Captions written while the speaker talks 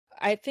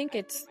I think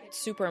it's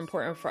super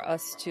important for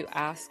us to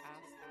ask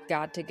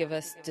God to give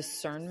us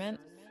discernment,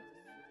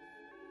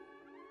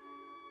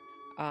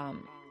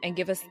 and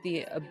give us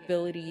the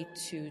ability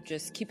to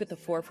just keep at the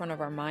forefront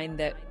of our mind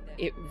that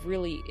it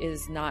really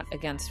is not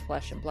against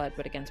flesh and blood,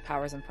 but against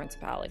powers and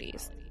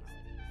principalities.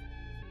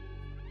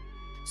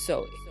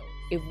 So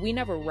if we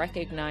never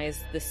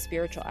recognize the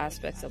spiritual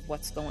aspects of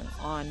what's going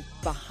on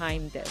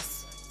behind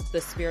this,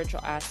 the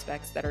spiritual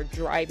aspects that are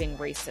driving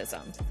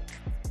racism,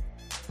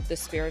 the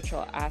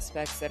spiritual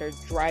aspects that are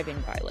driving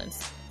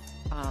violence,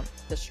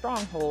 the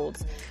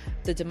strongholds,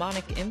 the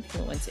demonic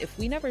influence, if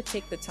we never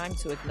take the time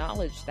to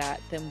acknowledge that,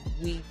 then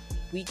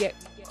we get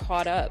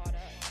caught up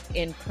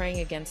in praying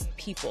against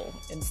people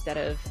instead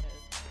of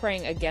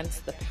praying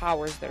against the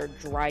powers that are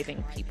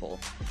driving people.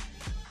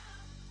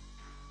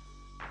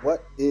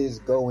 What is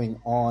going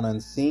on,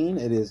 Unseen?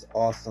 It is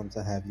awesome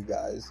to have you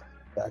guys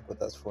back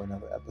with us for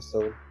another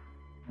episode.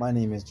 My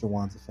name is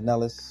Jawanta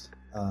Finellis.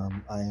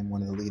 I am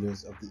one of the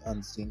leaders of the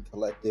Unseen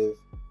Collective,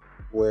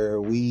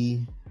 where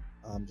we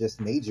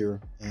just major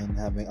in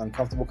having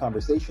uncomfortable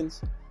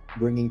conversations,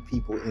 bringing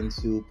people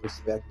into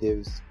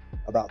perspectives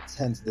about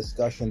tense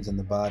discussions in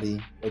the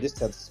body, or just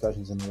tense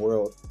discussions in the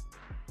world,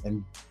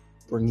 and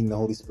bringing the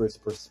Holy Spirit's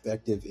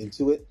perspective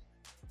into it.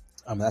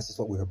 That's just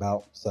what we're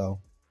about. So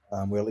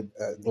we're really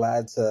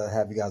glad to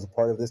have you guys a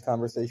part of this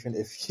conversation.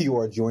 If you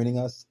are joining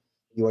us,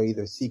 you are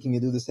either seeking to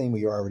do the same or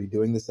you're already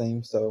doing the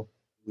same. So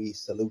we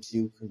salute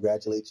you,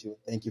 congratulate you,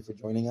 thank you for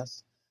joining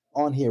us.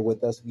 On here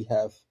with us, we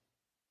have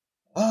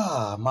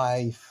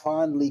my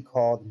fondly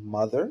called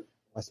mother,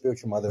 my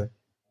spiritual mother,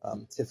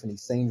 Tiffany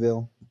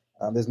Sainville.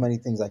 There's many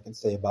things I can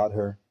say about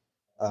her.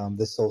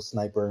 The soul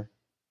sniper,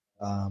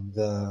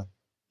 the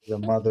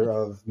mother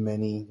of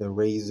many, the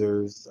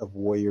raisers of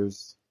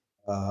warriors.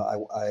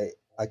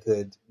 I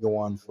could go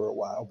on for a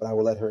while, but I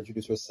will let her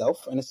introduce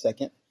herself in a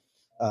second.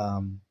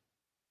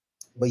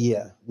 But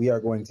yeah, we are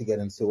going to get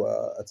into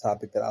a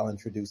topic that I'll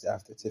introduce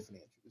after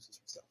Tiffany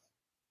introduces herself.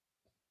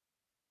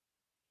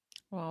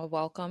 Well,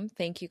 welcome.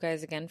 Thank you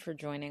guys again for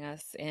joining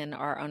us in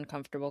our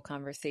uncomfortable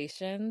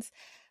conversations.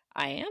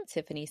 I am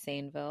Tiffany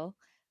Sainville,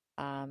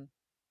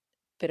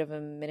 bit of a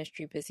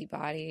ministry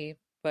busybody,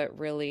 but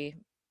really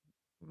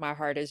my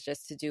heart is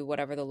just to do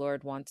whatever the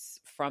Lord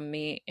wants from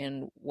me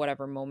in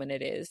whatever moment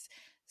it is.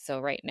 So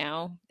right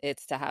now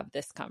it's to have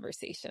this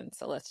conversation.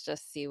 So let's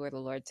just see where the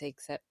Lord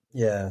takes it.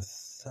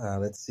 Yes,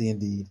 let's see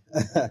indeed.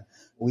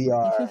 We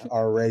are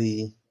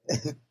already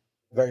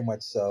very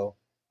much so.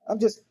 I'm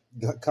just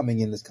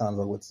coming in this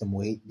convo with some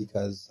weight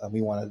because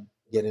we want to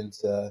get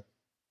into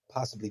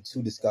possibly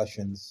two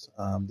discussions,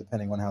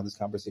 depending on how this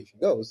conversation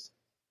goes,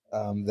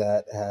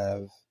 that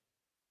have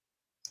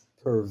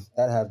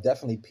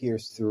definitely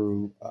pierced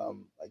through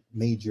like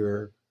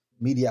major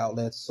media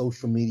outlets,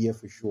 social media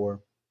for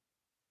sure.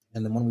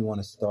 And the one we want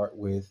to start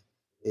with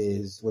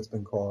is what's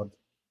been called,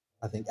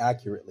 I think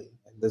accurately,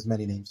 and there's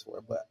many names for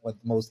it, but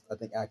what the most, I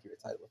think,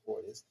 accurate title for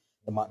it is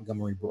the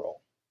Montgomery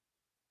Brawl.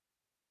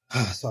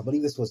 So I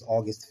believe this was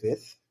August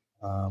 5th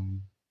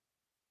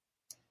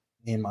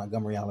in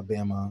Montgomery,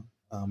 Alabama,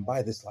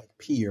 by this like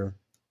pier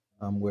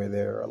where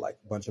there are like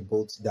a bunch of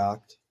boats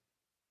docked.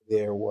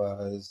 There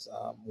was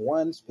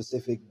one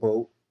specific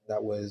boat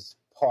that was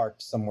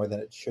parked somewhere that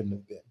it shouldn't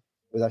have been.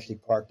 It was actually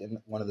parked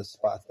in one of the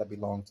spots that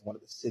belonged to one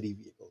of the city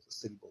vehicles, the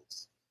city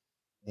boats.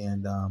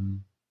 And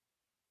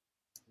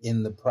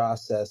in the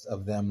process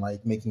of them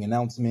like making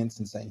announcements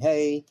and saying,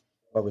 hey,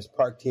 whoever's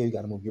parked here, you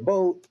got to move your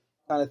boat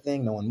kind of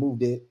thing. No one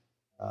moved it.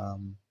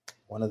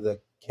 One of the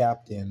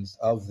captains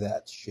of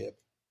that ship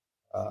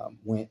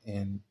went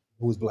in,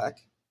 who was black,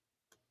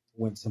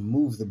 went to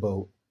move the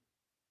boat.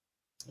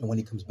 And when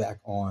he comes back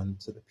on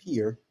to the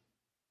pier,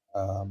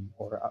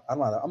 or I'm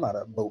not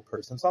a boat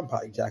person, so I'm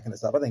probably jacking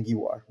this up. I think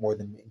you are more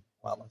than me,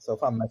 Mama. So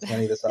if I'm messing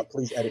any of this up,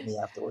 please edit me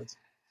afterwards.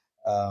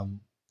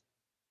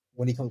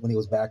 When he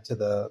goes back to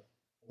the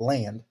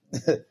land,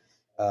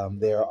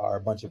 there are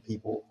a bunch of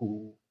people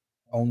who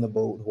own the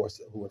boat,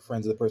 who are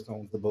friends of the person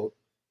who owns the boat,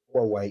 who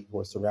are white, who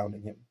are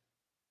surrounding him.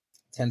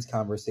 Tense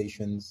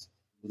conversations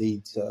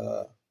lead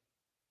to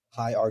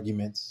high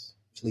arguments,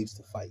 which leads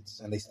to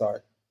fights, and they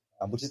start.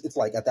 It's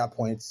like at that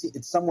point,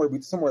 it's somewhere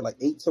like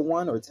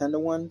 8-1 or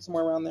 10-1,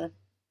 somewhere around there,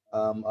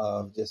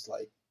 of just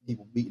like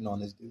people beating on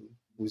this dude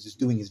who was just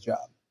doing his job.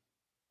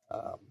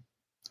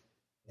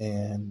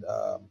 And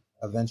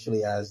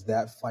eventually, as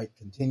that fight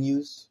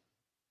continues,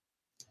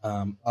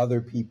 other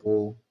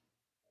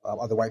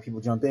white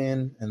people jump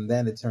in, and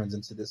then it turns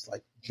into this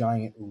like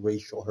giant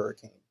racial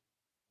hurricane.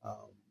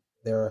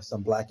 There are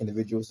some black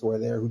individuals who are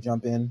there who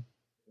jump in.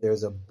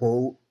 There's a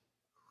boat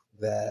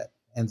that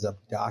ends up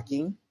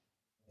docking,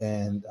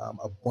 and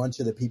a bunch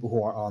of the people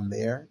who are on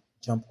there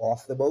jump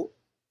off the boat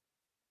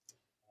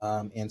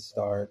and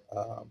start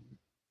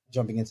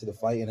jumping into the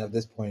fight. And at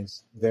this point,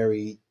 it's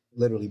very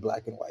literally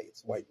black and white.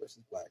 It's white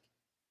versus black.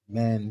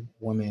 Men,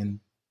 women,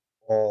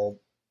 all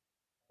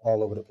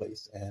over the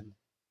place. And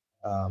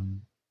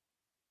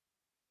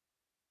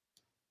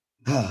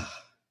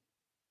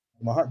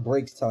my heart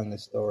breaks telling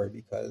this story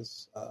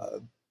because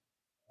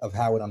of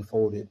how it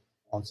unfolded.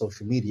 on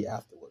social media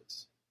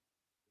afterwards.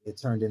 It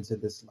turned into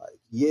this like,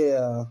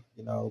 yeah,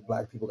 you know,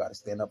 black people got to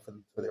stand up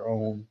for their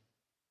own.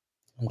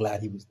 I'm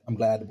glad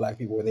the black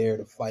people were there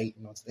to fight,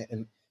 you know,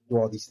 and do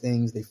all these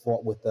things. They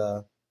fought with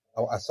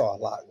I saw a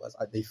lot was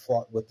they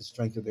fought with the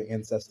strength of their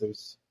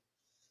ancestors,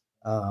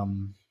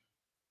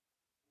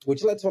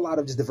 which led to a lot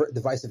of just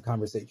divisive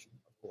conversation.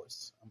 Of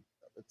course,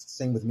 it's the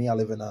same with me. I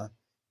live in a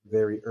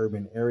very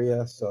urban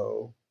area,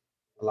 so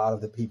a lot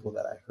of the people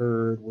that I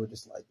heard were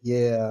just like,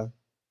 yeah,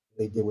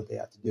 they did what they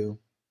had to do.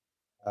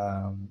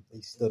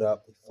 They stood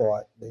up, they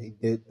fought, they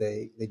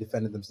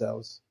defended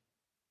themselves,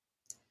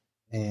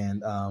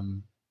 and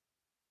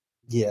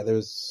yeah,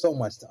 there's so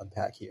much to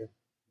unpack here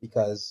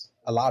because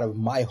a lot of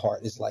my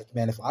heart is like,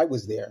 man, if I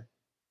was there,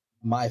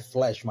 my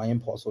flesh, my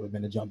impulse would have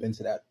been to jump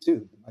into that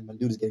too. My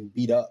dude is getting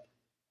beat up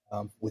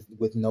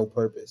with no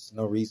purpose,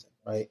 no reason,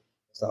 right?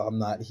 So I'm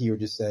not here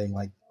just saying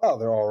like, oh,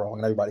 they're all wrong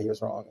and everybody here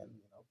is wrong, and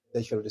you know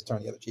they should have just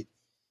turned the other cheek.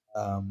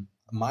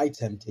 My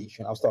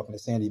temptation, I was talking to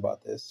Sandy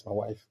about this, my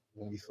wife,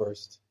 when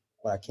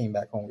I came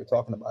back home, we were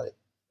talking about it.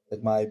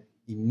 Like my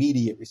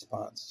immediate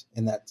response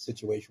in that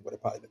situation would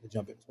have probably been to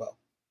jump in as well.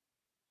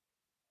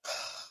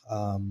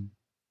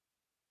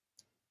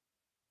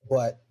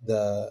 But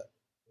the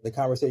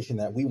conversation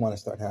that we want to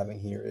start having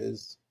here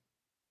is,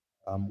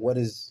 what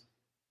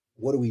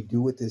do we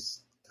do with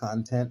this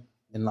content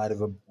in light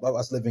of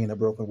us living in a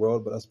broken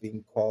world, but us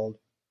being called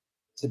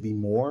to be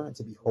more,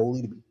 to be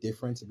holy, to be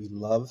different, to be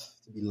love,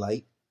 to be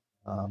light?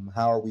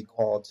 How are we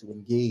called to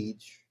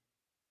engage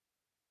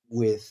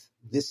with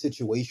this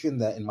situation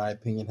that, in my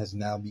opinion, has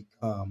now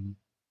become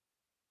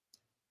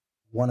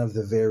one of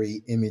the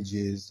very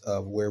images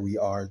of where we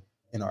are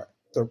in our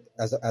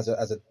as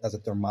a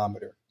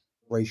thermometer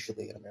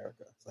racially in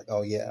America? It's like,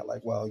 oh yeah,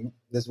 like, well,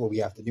 this is what we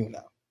have to do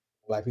now.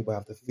 Black people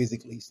have to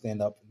physically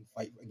stand up and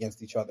fight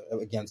against each other,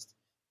 against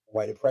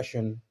white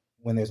oppression.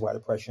 When there's white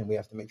oppression, we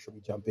have to make sure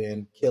we jump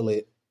in, kill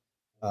it.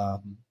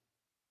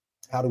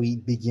 How do we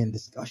begin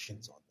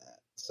discussions on that?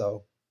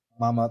 So,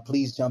 Mama,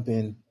 please jump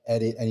in,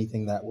 edit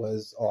anything that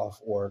was off,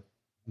 or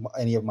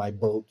any of my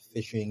boat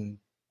fishing,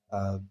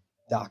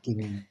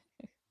 docking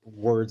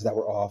words that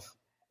were off.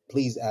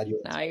 Please add your.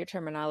 No, your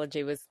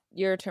terminology was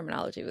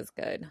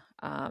good.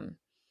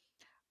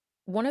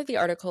 One of the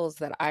articles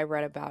that I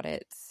read about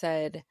it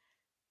said,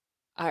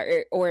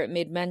 or it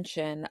made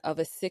mention of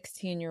a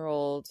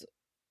 16-year-old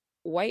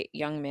white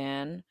young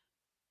man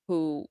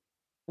who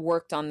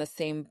worked on the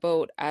same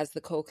boat as the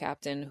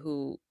co-captain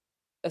who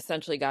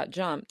essentially got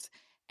jumped,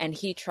 and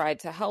he tried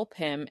to help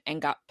him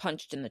and got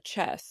punched in the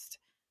chest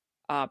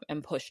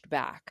and pushed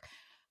back.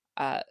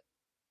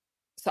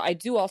 So I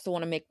do also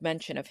want to make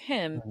mention of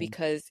him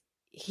because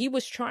he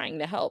was trying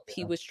to help. Yeah.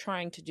 He was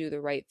trying to do the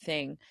right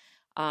thing.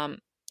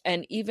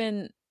 And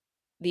even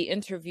the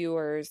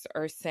interviewers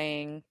are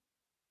saying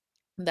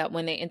that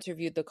when they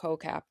interviewed the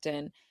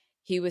co-captain,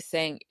 he was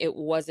saying it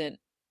wasn't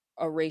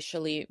a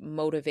racially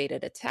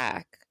motivated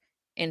attack,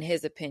 in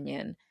his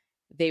opinion.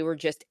 They were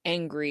just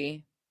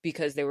angry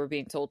because they were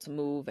being told to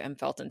move and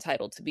felt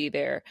entitled to be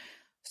there,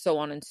 so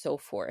on and so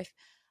forth.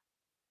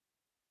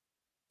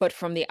 But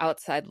from the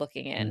outside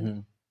looking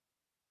in,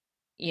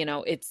 you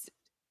know, it's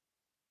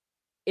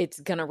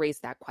going to raise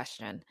that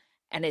question,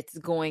 and it's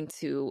going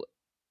to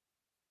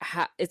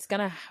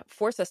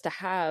force us to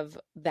have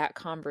that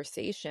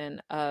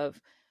conversation of,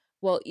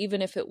 well,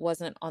 even if it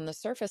wasn't on the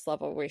surface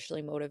level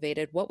racially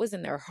motivated, what was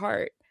in their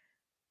heart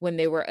when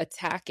they were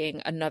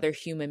attacking another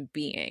human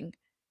being?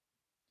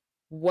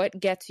 What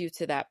gets you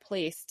to that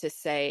place to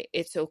say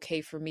it's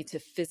okay for me to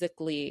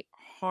physically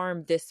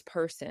harm this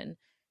person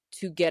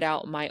to get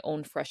out my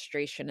own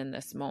frustration in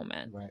this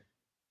moment? Right.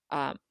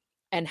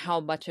 And how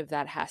much of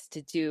that has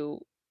to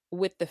do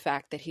with the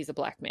fact that he's a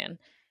Black man.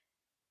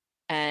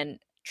 And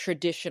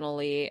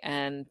traditionally,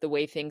 and the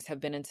way things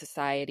have been in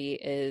society,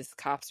 is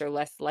cops are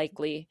less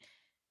likely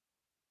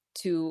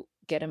to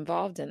get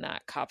involved in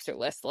that. Cops are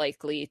less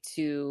likely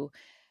to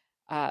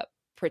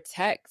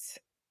protect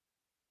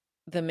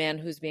the man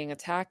who's being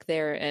attacked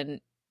there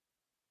and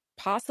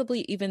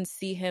possibly even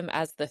see him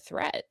as the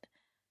threat,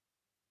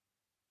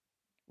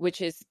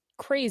 which is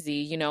crazy,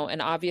 you know, and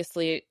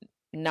obviously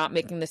not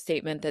making the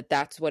statement that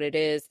that's what it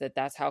is, that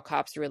that's how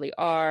cops really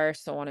are,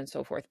 so on and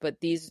so forth. But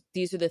these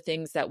are the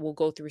things that will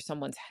go through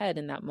someone's head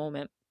in that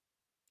moment,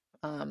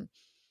 or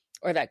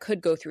that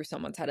could go through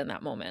someone's head in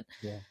that moment.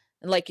 Yeah.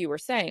 And like you were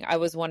saying, I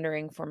was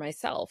wondering for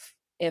myself,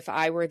 if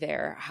I were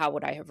there, how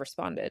would I have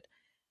responded?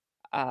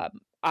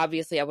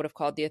 Obviously, I would have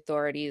called the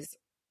authorities.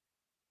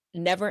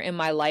 Never in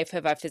my life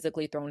have I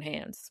physically thrown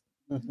hands.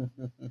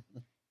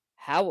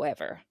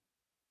 However,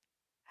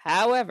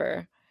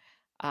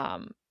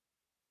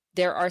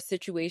 there are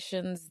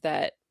situations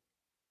that,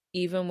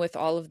 even with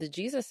all of the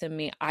Jesus in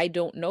me, I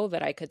don't know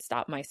that I could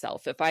stop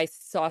myself. If I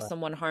saw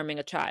someone harming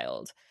a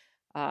child,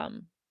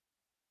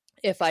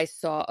 if I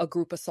saw a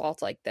group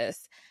assault like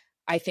this,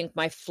 I think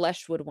my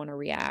flesh would want to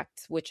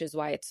react, which is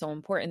why it's so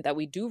important that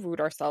we do root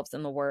ourselves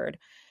in the word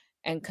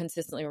and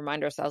consistently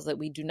remind ourselves that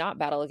we do not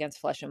battle against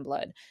flesh and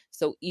blood.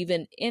 So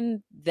even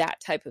in that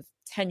type of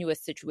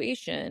tenuous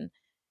situation,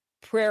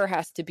 prayer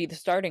has to be the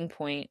starting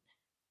point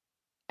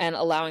and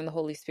allowing the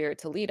Holy Spirit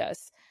to lead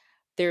us.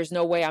 There's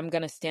no way I'm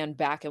going to stand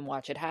back and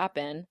watch it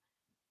happen.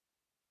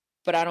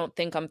 But I don't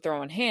think I'm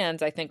throwing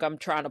hands. I think I'm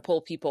trying to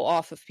pull people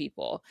off of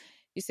people.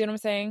 You see what I'm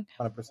saying?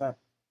 100%.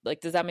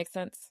 Like, does that make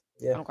sense?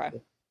 Yeah. Okay.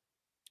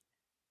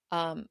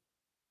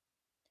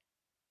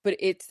 But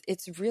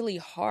it's really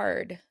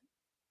hard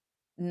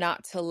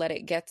not to let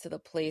it get to the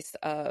place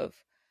of,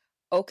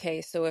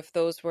 okay, so if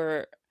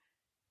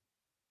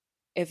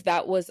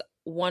that was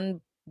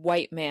one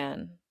white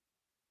man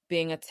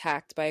being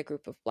attacked by a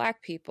group of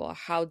Black people,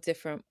 how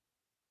different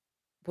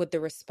would the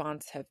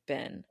response have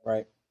been?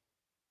 Right.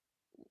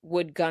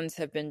 Would guns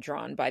have been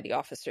drawn by the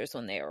officers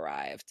when they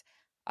arrived?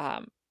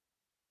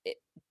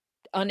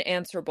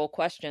 Unanswerable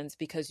questions,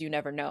 because you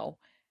never know.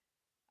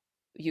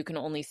 You can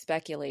only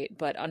speculate.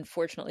 But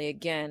unfortunately,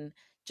 again,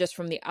 just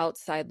from the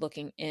outside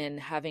looking in,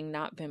 having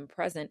not been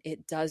present,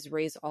 it does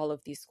raise all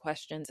of these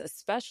questions,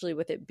 especially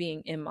with it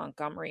being in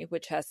Montgomery,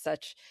 which has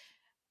such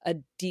a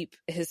deep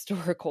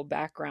historical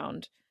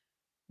background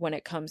when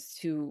it comes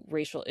to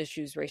racial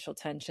issues, racial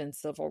tension,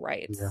 civil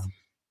rights.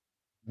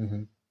 Yeah.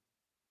 Mm-hmm.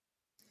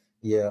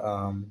 Yeah.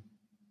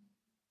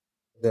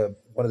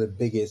 One of the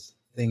biggest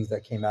things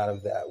that came out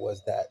of that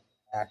was that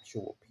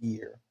actual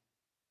pier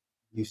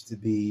used to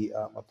be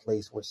a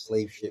place where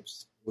slave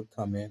ships would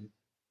come in,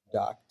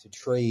 dock to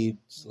trade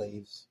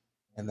slaves,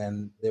 and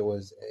then there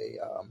was a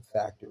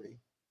factory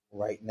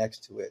right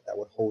next to it that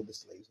would hold the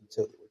slaves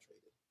until they were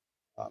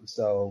traded.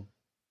 So,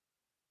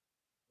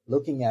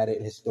 looking at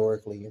it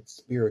historically and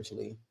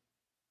spiritually,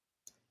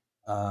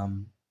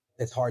 um,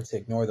 it's hard to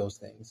ignore those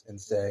things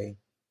and say,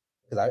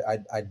 because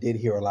I did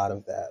hear a lot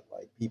of that,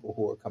 like people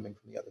who are coming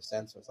from the other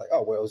sense. It's like,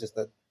 oh, well, it was just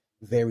a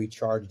very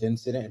charged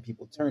incident and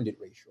people turned it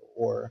racial,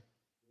 or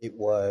it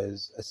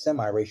was a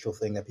semi-racial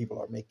thing that people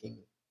are making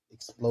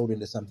explode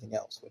into something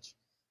else, which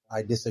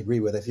I disagree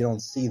with. If you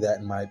don't see that,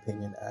 in my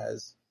opinion,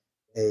 as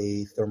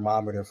a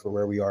thermometer for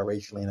where we are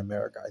racially in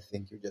America, I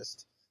think you're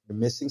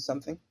missing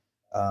something.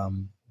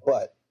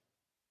 But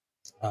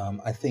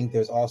I think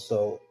there's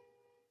also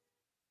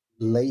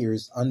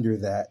layers under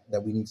that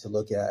we need to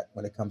look at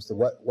when it comes to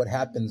what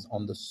happens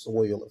on the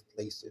soil of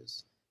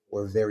places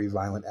where very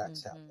violent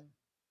acts happen.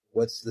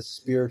 What's the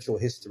spiritual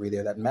history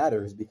there that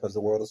matters, because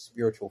the world is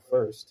spiritual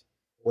first.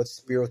 What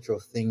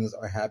spiritual things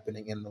are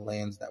happening in the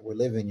lands that we're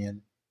living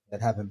in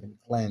that haven't been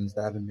cleansed,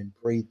 that haven't been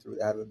prayed through,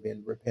 that haven't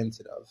been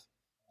repented of,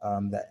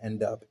 that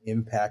end up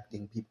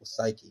impacting people's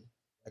psyche?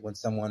 Like when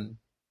someone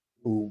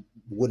who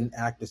wouldn't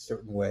act a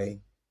certain way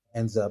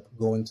ends up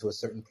going to a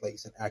certain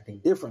place and acting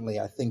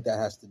differently, I think that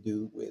has to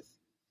do with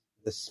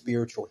the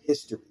spiritual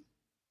history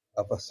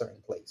of a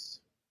certain place.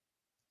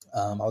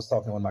 I was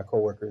talking to one of my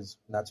coworkers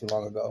not too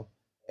long ago,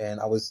 and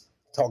I was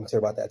talking to her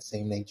about that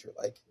same nature.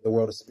 Like, the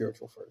world is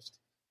spiritual first,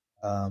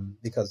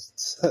 because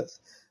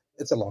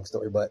it's a long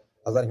story, but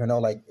I was letting her know,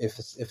 like, if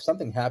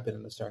something happened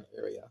in a certain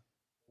area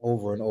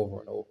over and over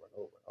and over and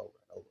over and over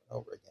and over and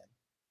over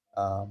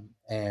again,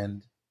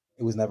 and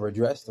it was never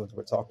addressed, it was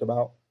never talked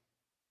about,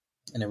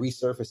 and it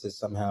resurfaces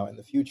somehow in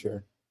the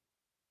future,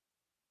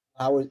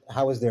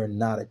 how is there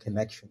not a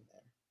connection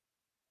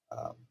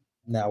there?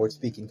 Now we're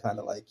speaking kind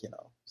of like,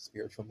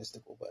 spiritual,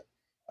 mystical, but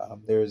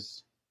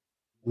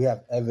we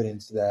have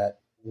evidence that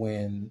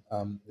when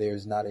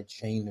there's not a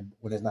chain,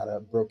 when there's not a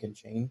broken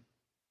chain,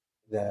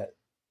 that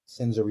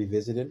sins are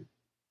revisited,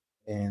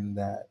 and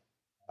that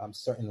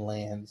certain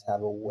lands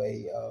have a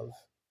way of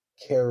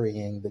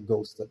carrying the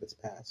ghost of its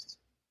past.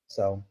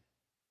 So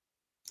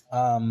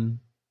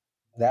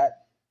that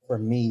for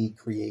me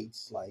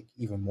creates like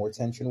even more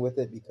tension with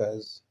it,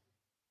 because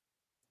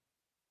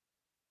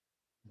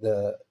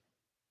the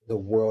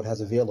world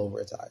has a veil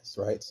over its eyes,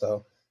 right?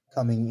 So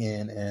coming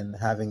in and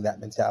having that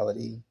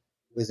mentality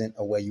isn't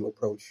a way you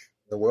approach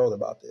the world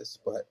about this.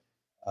 But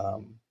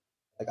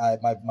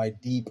my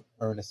deep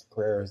earnest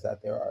prayer is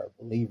that there are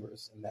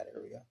believers in that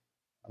area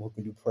who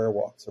can do prayer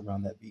walks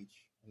around that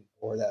beach,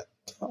 or that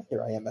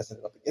here I am messing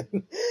it up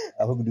again,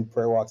 who can do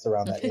prayer walks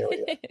around that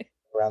area,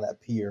 around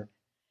that pier,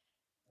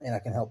 and I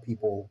can help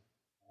people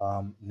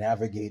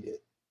navigate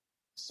it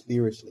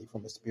spiritually,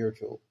 from a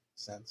spiritual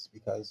sense,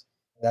 because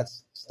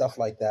that's stuff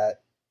like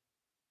that.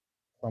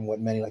 From what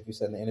many, like you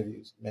said in the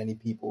interviews, many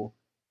people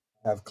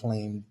have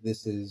claimed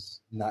this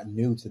is not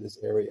new to this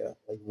area,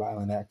 like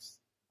violent acts,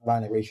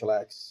 violent racial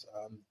acts,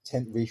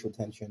 racial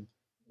tension,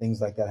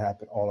 things like that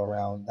happen all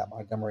around that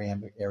Montgomery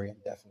area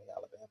and definitely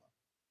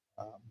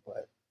Alabama.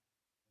 But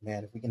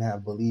man, if we can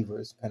have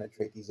believers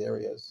penetrate these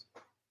areas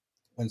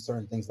when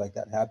certain things like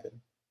that happen,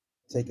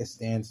 take a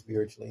stand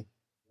spiritually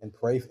and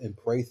pray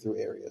through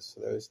areas,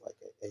 so there's like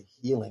a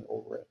healing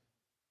over it.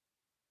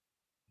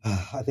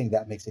 I think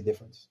that makes a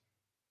difference.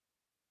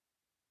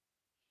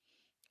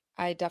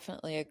 I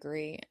definitely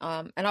agree.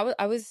 And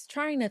I was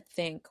trying to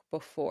think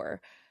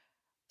before.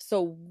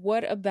 So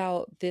what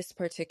about this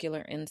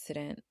particular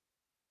incident,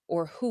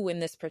 or who in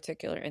this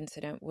particular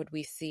incident would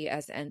we see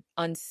as an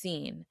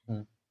unseen?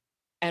 Mm.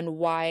 And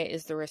why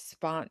is the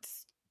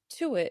response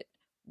to it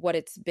what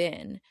it's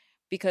been?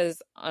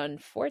 Because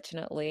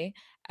unfortunately,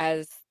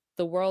 as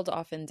the world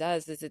often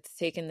does is it's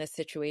taken this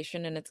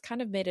situation and it's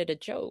kind of made it a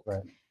joke.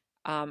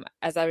 Right.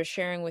 As I was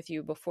sharing with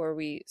you before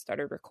we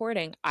started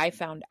recording, I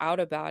found out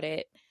about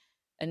it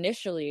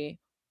initially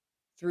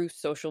through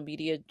social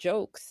media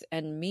jokes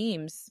and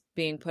memes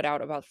being put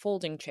out about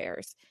folding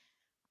chairs.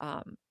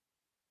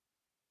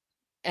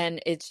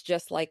 And it's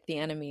just like the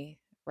enemy,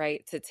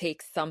 right? To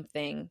take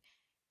something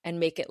and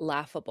make it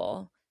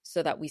laughable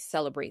so that we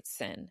celebrate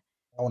sin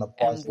I want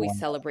to pause and there we on that if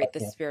celebrate the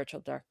I can.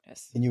 spiritual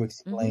darkness. Can you Hmm.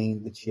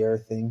 explain the chair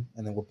thing,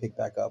 and then we'll pick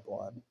back up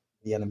on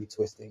the enemy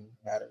twisting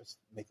matters,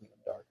 making them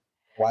dark.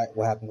 Why?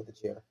 What happened with the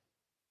chair?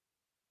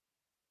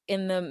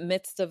 In the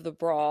midst of the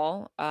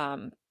brawl,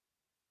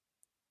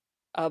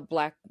 a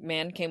black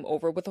man came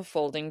over with a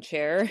folding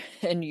chair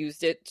and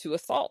used it to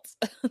assault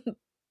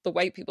the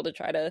white people to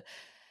try to,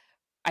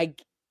 I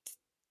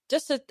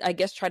I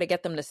guess, try to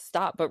get them to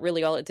stop. But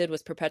really, all it did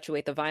was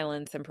perpetuate the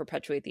violence and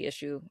perpetuate the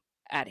issue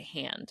at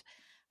hand.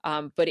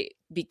 But it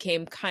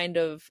became kind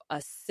of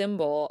a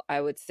symbol,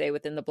 I would say,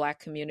 within the black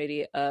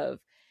community of,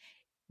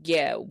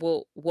 yeah,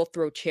 we'll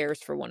throw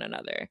chairs for one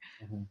another.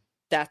 Mm-hmm.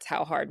 That's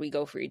how hard we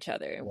go for each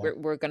other. Yeah.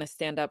 We're going to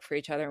stand up for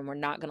each other, and we're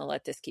not going to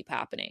let this keep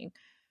happening.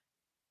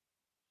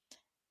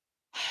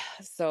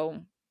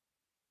 So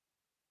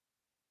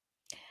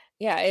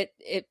yeah,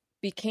 it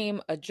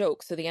became a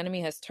joke. So the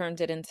enemy has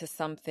turned it into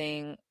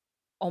something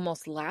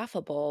almost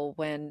laughable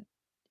when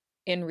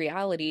in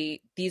reality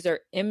these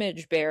are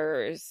image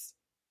bearers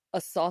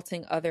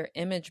assaulting other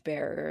image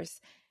bearers,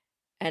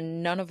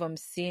 and none of them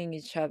seeing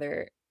each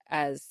other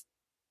as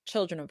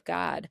children of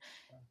God.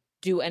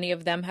 Do any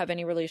of them have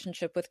any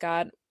relationship with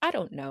God? I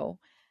don't know.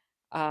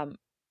 Um,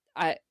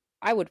 I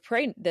I would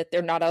pray that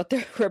they're not out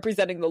there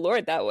representing the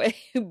Lord that way,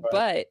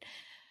 Right.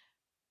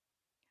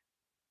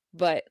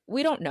 but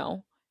we don't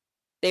know.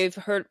 They've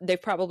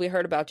probably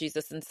heard about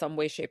Jesus in some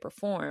way, shape, or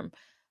form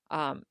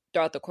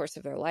throughout the course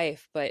of their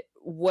life. But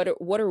what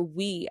are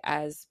we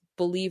as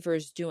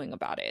believers doing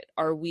about it?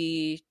 Are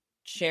we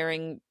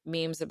sharing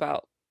memes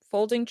about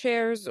folding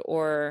chairs,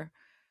 or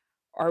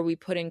are we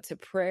putting to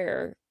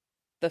prayer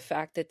the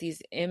fact that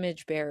these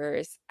image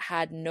bearers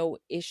had no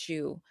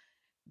issue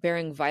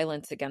bearing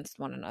violence against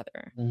one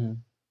another? Mm-hmm.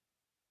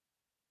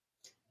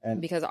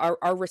 And Because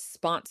our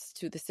response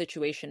to the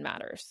situation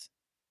matters.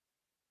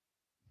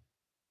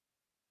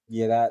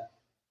 yeah,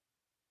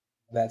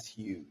 that's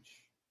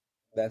huge.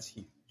 That's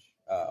huge.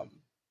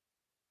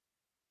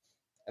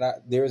 And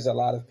there's a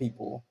lot of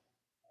people.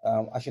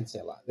 I shouldn't say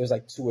a lot. There's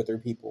like 2 or 3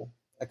 people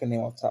I can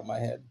name off the top of my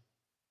head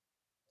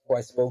who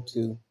I spoke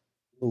to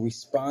who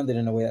responded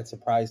in a way that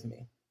surprised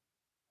me.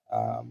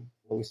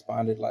 Who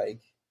responded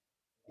like,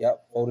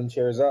 "Yep, folding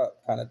chairs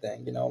up," kind of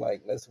thing.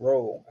 Like, let's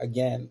roll.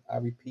 Again, I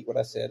repeat what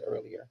I said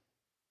earlier.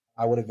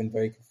 I would have been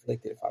very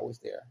conflicted if I was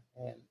there.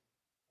 And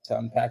to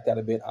unpack that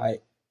a bit,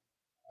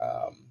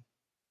 um,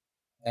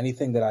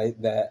 anything that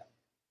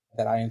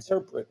I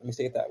interpret, let me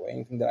say it that way,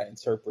 anything that I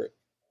interpret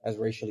as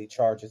racially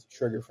charged is a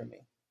trigger for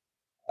me.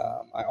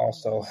 I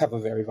also have a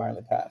very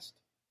violent past.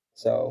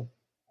 So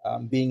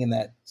being in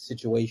that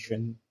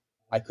situation,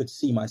 I could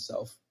see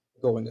myself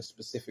going a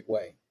specific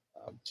way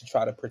to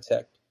try to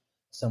protect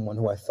someone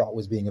who I thought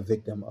was being a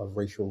victim of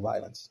racial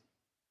violence.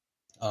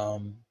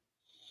 Um,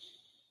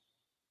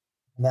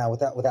 Now, with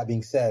that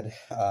being said,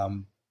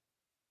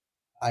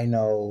 I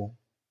know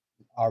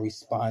our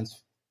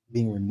response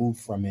being removed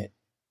from it,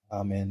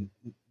 and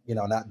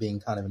not being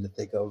kind of in the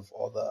thick of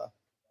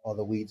all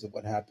the weeds of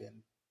what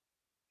happened,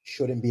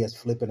 shouldn't be as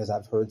flippant as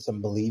I've heard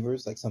some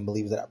believers, like some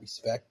believers that I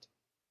respect,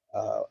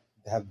 uh,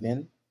 have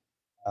been.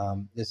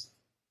 Just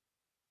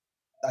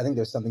I think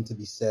there's something to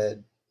be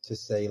said to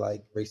say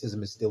like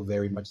racism is still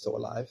very much so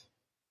alive,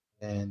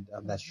 and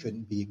that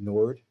shouldn't be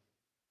ignored.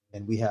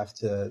 And we have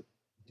to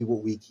do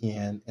what we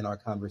can in our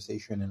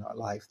conversation in our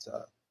life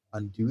to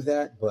undo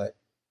that. But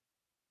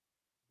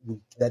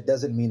that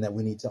doesn't mean that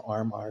we need to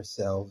arm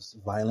ourselves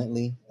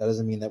violently. That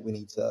doesn't mean that we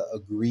need to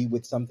agree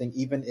with something,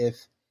 even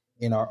if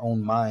in our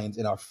own minds,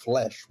 in our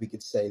flesh, we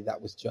could say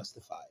that was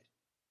justified.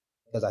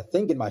 Because I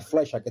think in my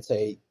flesh, I could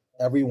say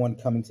everyone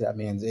coming to that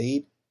man's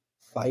aid,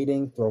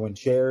 fighting, throwing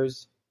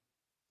chairs,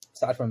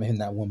 aside from hitting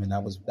that woman,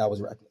 that was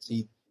reckless.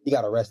 He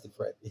got arrested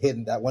for it.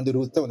 Hitting that one dude who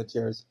was throwing the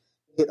chairs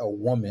hit a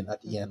woman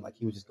at the end, like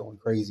he was just going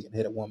crazy and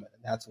hit a woman,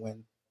 and that's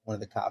when one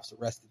of the cops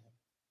arrested him.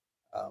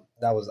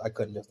 I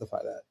couldn't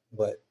justify that.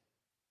 But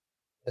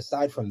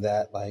aside from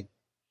that, like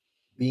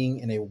being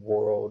in a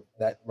world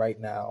that right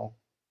now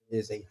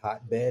is a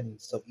hotbed and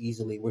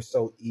we're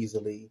so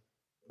easily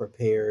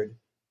prepared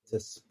to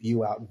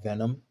spew out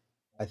venom.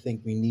 I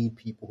think we need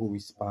people who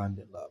respond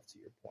in love, to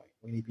your point.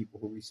 We need people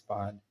who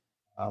respond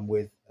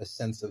with a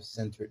sense of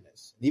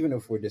centeredness, even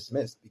if we're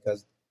dismissed,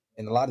 because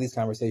in a lot of these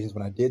conversations,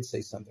 when I did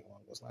say something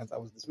along those lines, I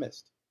was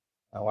dismissed.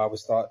 I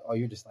was thought, oh,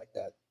 you're just like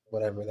that,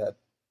 whatever, that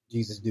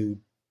Jesus dude,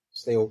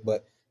 stay over.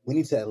 But we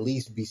need to at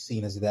least be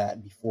seen as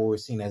that before we're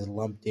seen as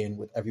lumped in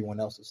with everyone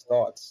else's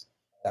thoughts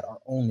that are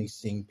only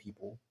seeing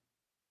people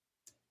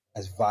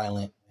as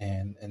violent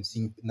and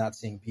not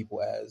seeing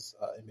people as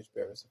image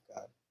bearers of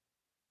God.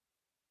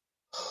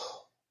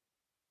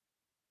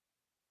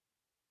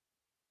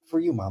 for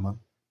you, Mama,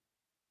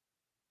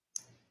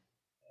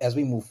 as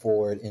we move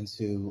forward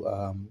into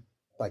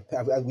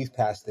we've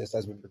passed this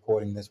as we're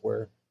recording this,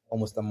 we're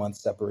almost a month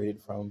separated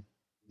from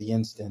the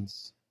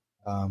instance.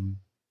 Though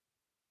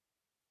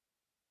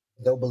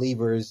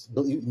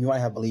you might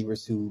have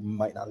believers who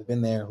might not have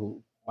been there,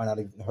 who might not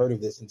have even heard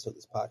of this until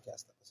this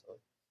podcast episode.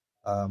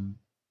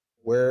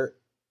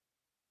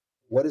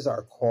 What is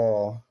our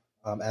call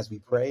as we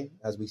pray,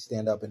 as we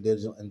stand up and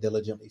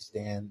diligently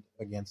stand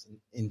against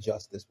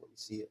injustice where we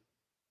see it?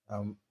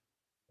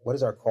 What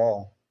is our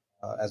call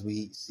as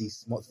we see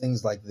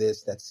things like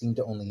this that seem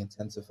to only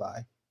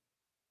intensify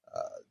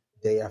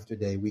day after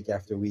day, week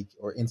after week,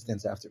 or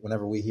instance after,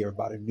 whenever we hear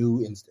about a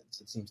new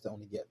instance, it seems to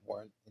only get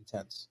more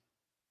intense.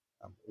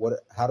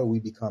 How do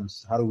we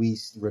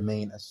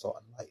remain as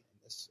salt and light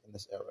in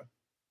this era?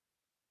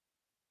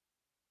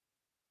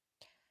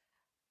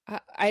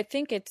 I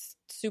think it's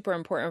super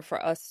important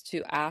for us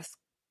to ask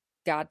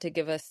God to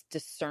give us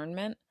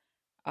discernment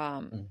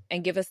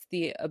and give us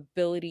the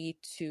ability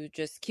to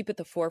just keep at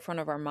the forefront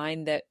of our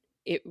mind that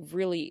it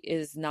really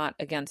is not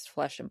against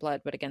flesh and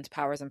blood, but against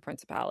powers and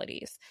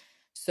principalities.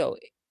 So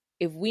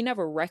if we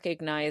never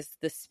recognize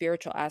the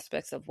spiritual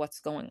aspects of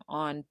what's going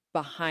on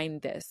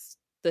behind this,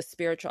 the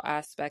spiritual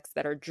aspects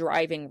that are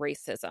driving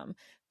racism,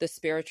 the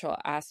spiritual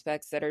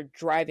aspects that are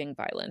driving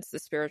violence, the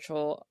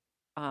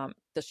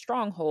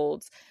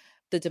strongholds,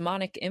 the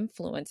demonic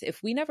influence,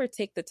 if we never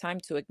take the time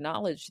to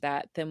acknowledge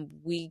that, then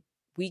we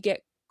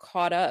get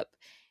caught up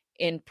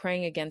in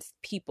praying against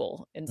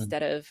people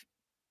instead of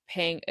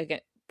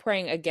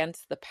praying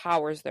against the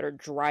powers that are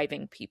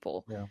driving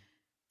people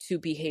to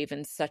behave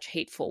in such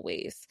hateful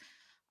ways.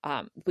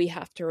 We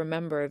have to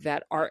remember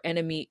that our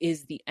enemy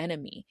is the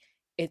enemy.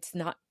 It's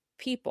not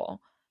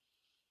people.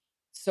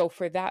 So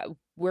for that,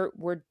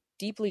 we're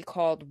deeply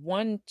called,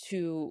 one,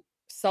 to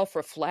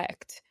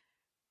self-reflect,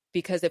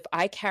 because if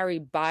I carry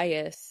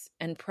bias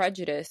and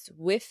prejudice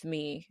with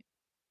me,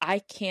 I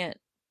can't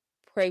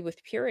pray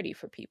with purity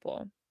for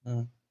people.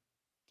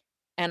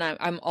 And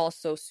I'm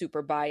also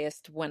super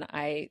biased when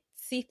I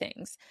see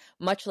things.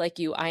 Much like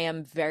you, I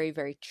am very,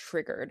 very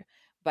triggered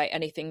by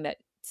anything that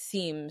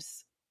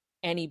seems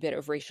any bit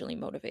of racially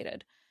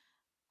motivated.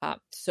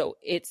 So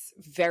it's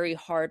very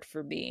hard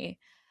for me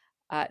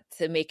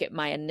to make it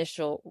my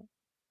initial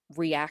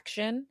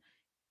reaction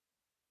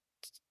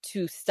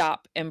to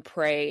stop and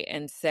pray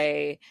and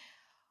say,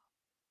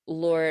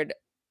 Lord,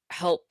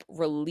 help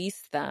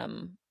release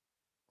them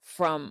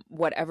from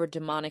whatever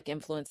demonic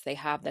influence they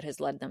have that has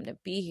led them to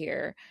be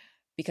here.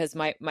 Because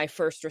my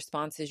first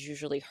response is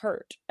usually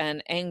hurt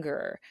and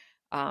anger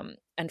and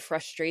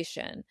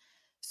frustration.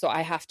 So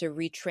I have to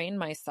retrain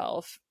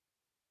myself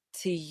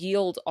to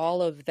yield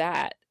all of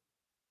that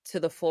to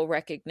the full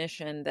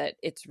recognition that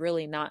it's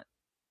really not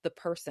the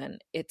person,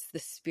 it's the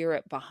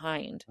spirit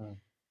behind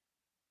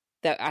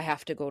that I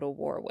have to go to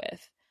war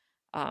with.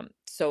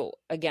 So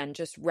again,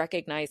 just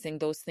recognizing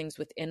those things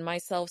within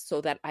myself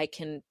so that I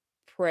can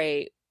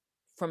pray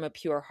from a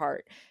pure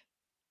heart,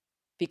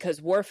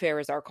 because warfare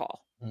is our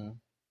call.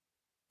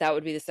 That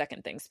would be the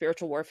second thing,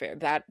 spiritual warfare.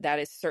 That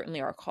is certainly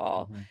our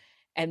call.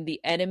 And the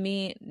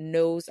enemy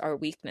knows our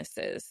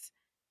weaknesses,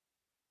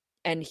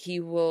 and he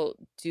will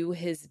do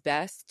his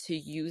best to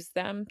use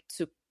them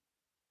to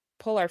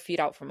pull our feet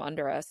out from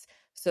under us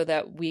so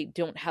that we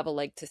don't have a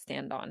leg to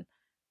stand on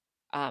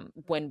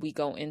when we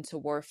go into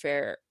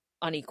warfare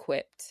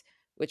unequipped,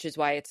 which is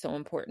why it's so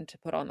important to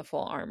put on the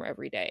full armor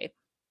every day,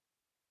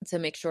 to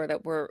make sure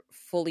that we're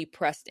fully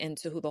pressed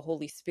into who the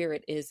Holy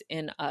Spirit is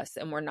in us,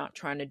 and we're not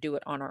trying to do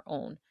it on our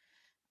own.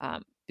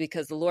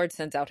 Because the Lord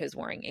sends out his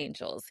warring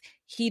angels.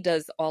 He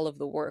does all of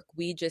the work.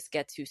 We just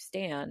get to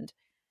stand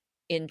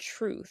in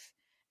truth,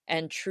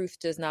 and truth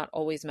does not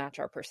always match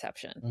our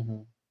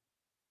perception.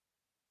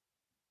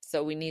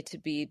 So we need to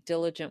be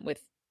diligent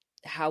with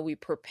how we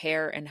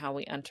prepare and how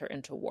we enter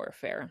into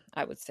warfare,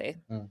 I would say.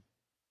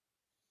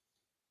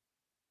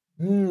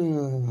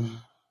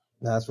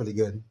 That's really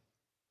good.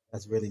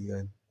 That's really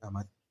good.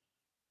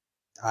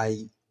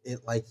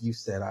 Like you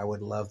said, I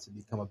would love to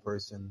become a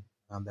person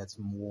that's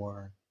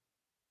more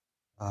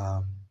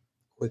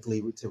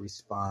quickly to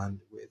respond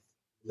with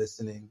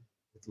listening,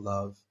 with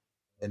love,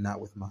 and not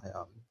with my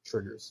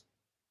triggers.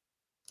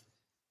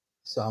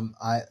 So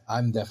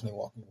I'm definitely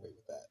walking away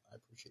with that. I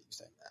appreciate you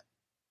saying that.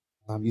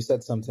 You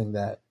said something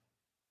that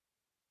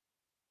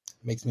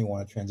makes me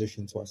want to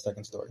transition to our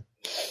second story.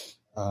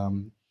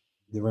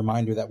 The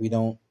reminder that we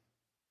don't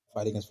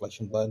fight against flesh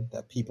and blood,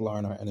 that people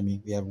aren't our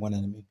enemy. We have one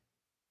enemy.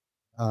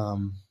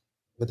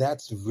 But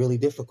that's really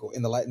difficult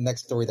in the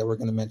next story that we're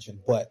going to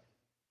mention. But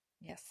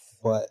yes,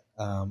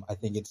 I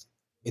think it's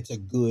a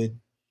good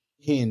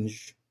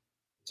hinge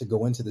to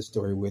go into the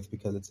story with,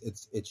 because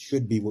it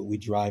should be what we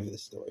drive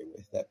this story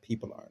with, that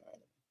people aren't our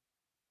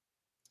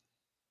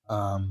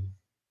enemy.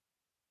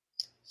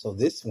 So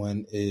this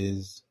one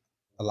is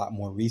a lot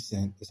more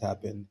recent. This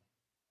happened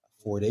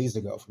 4 days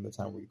ago from the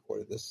time we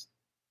recorded this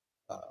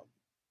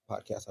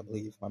podcast. I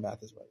believe my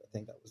math is right. I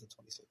think that was the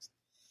 26th.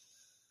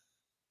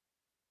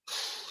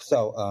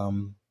 So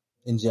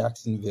in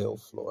Jacksonville,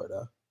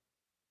 Florida,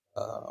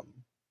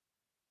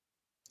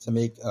 to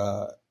make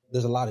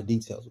there's a lot of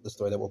details with the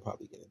story that we'll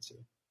probably get into,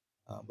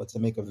 but to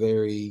make a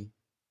very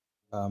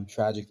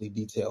tragically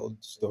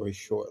detailed story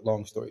short,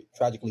 long story,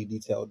 tragically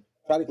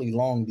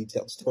long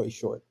detailed story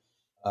short.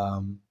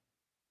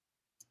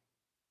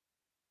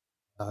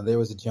 There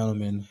was a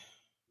gentleman,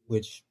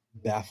 which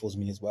baffles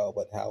me as well,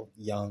 but how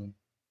young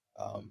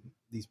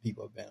these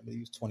people have been. I mean,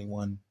 he was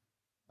 21,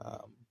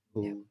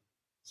 who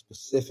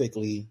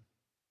specifically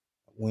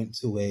went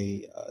to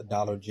a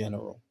Dollar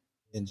General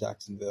in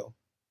Jacksonville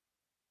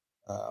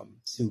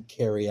to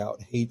carry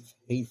out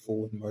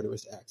hateful and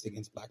murderous acts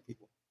against Black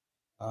people.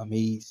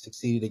 He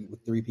succeeded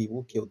with 3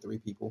 people, killed 3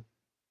 people.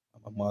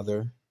 A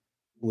mother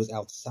who was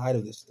outside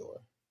of the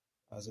store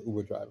as an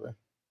Uber driver,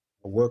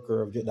 a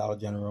worker of Dollar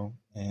General,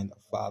 and a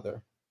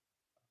father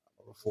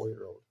of a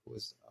 4-year-old who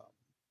was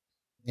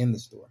in the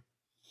store.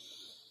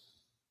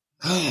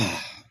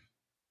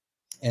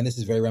 And this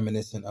is very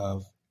reminiscent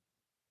of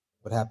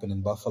what happened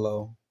in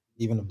Buffalo,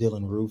 even of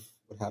Dylan Roof,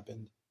 what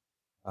happened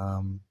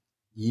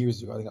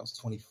years ago. I think that was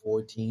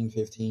 2014,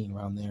 15,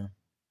 around there.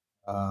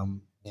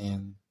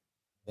 And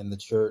in the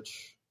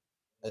church,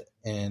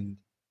 and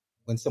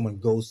when someone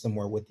goes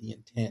somewhere with the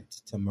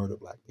intent to murder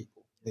Black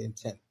people, the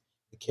intent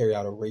to carry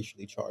out a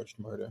racially charged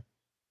murder.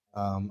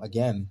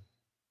 Again,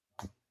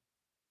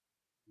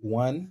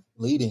 one,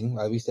 leading,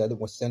 like we said,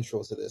 what's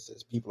central to this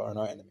is people aren't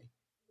our enemy.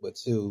 But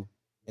 2,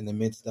 in the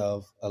midst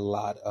of a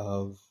lot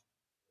of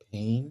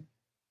pain,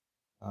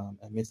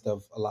 amidst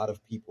of a lot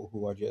of people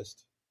who are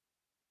just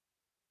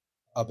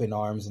up in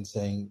arms and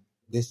saying,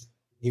 "This,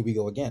 here we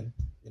go again."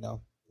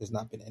 There's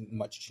not been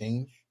much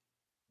change.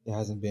 There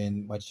hasn't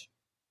been much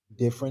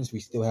difference.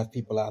 We still have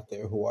people out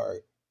there who are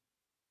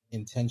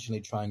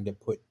intentionally trying to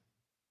put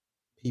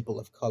people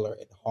of color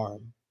at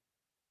harm.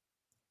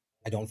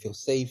 I don't feel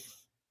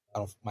safe.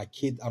 I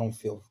don't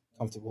feel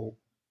comfortable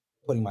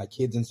putting my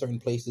kids in certain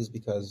places,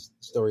 because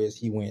the story is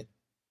he went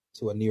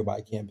to a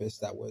nearby campus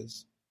that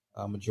was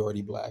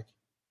majority Black,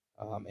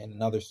 and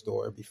another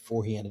store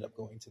before he ended up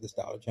going to this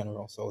Dollar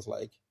General. So it's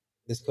like,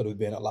 this could have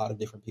been a lot of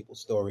different people's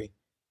story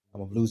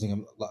of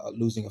losing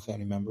a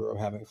family member, or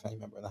having a family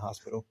member in the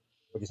hospital,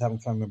 or just having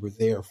a family member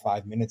there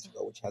 5 minutes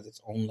ago, which has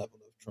its own level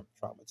of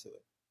trauma to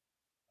it.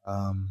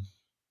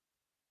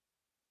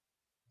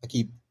 I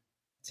keep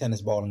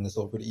tennis balling this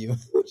over to you,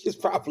 which is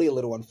probably a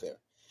little unfair.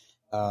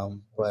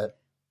 But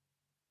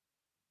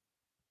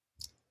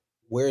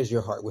where is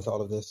your heart with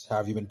all of this? How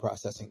have you been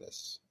processing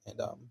this?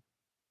 And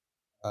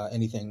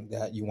anything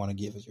that you want to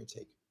give as your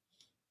take?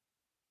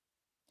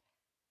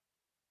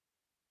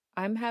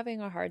 I'm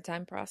having a hard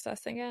time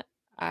processing it.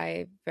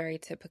 I very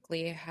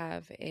typically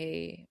have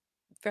a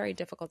very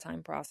difficult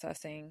time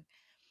processing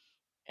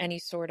any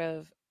sort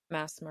of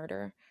mass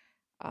murder,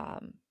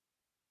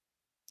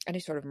 any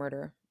sort of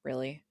murder,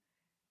 really.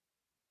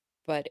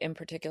 But in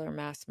particular,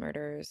 mass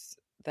murders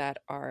that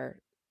are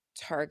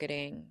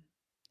targeting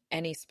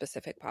any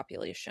specific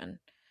population.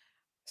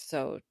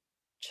 So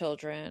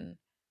children,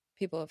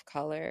 people of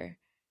color,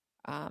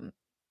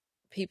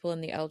 people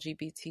in the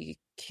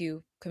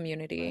LGBTQ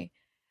community,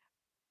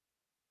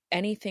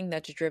 anything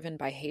that's driven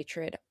by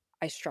hatred,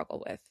 I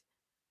struggle with.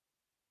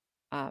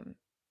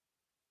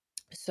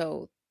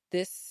 So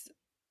this,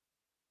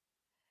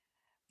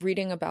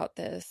 reading about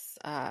this,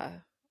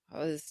 I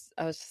was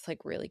just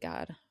like, really,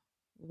 God,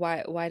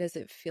 why does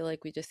it feel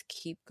like we just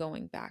keep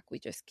going back? We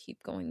just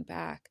keep going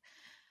back.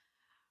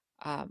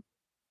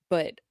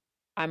 But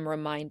I'm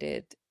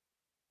reminded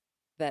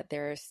that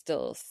there are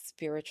still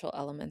spiritual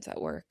elements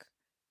at work.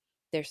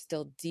 There's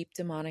still deep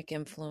demonic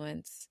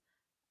influence.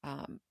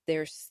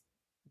 There's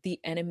the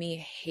enemy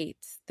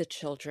hates the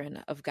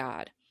children of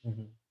God.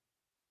 Mm-hmm.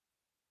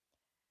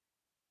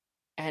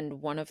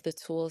 And one of the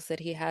tools that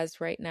he has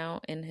right now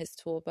in his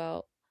tool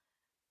belt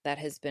that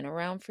has been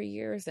around for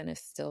years and is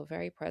still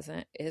very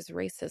present is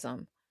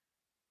racism.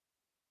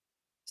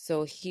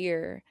 So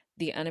here,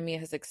 the enemy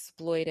has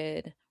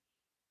exploited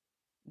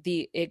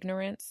the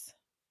ignorance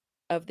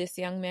of this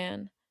young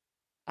man,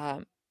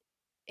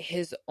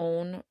 his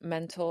own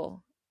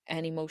mental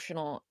and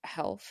emotional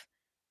health.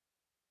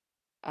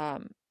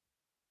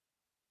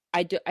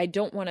 I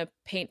don't want to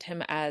paint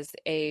him as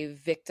a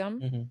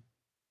victim. Mm-hmm.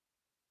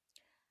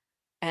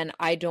 And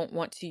I don't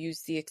want to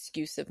use the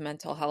excuse of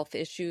mental health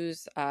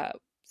issues.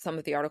 Some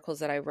of the articles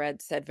that I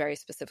read said very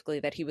specifically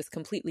that he was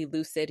completely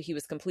lucid. He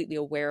was completely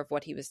aware of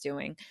what he was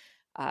doing,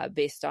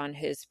 based on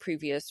his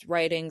previous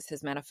writings,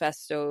 his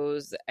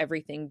manifestos,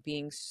 everything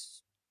being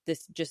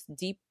this just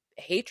deep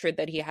hatred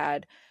that he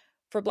had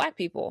for Black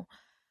people.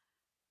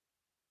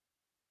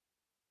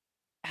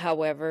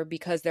 However,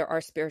 because there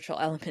are spiritual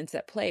elements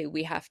at play,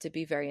 we have to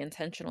be very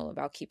intentional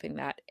about keeping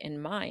that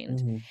in mind.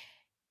 Mm-hmm.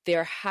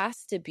 There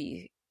has to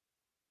be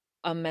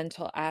a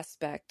mental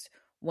aspect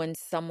when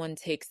someone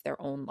takes their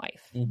own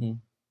life. Mm-hmm.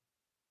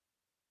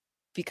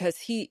 Because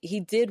he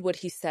did what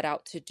he set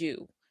out to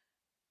do,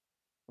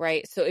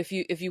 right? So if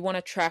you want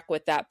to track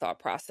with that thought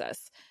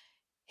process,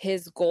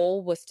 his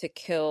goal was to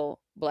kill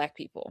Black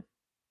people.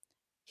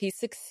 He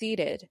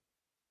succeeded,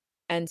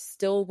 and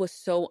still was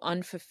so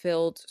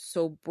unfulfilled,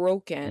 so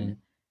broken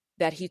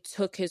that he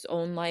took his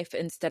own life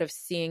instead of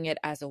seeing it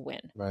as a win.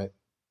 Right.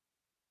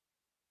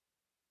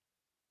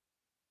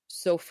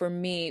 So for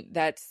me,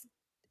 that's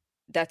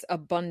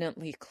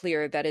abundantly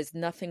clear. That is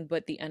nothing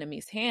but the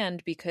enemy's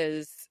hand,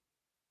 because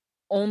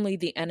only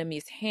the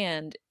enemy's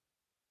hand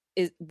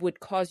would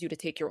cause you to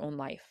take your own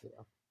life.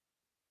 Yeah.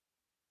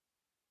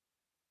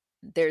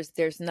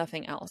 There's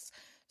nothing else.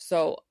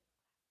 So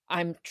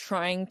I'm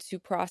trying to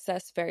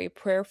process very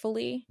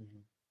prayerfully,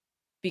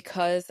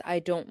 because I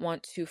don't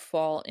want to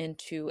fall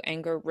into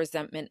anger,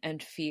 resentment,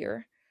 and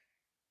fear.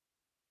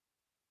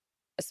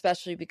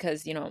 Especially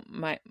because,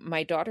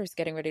 my daughter's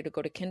getting ready to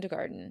go to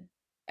kindergarten,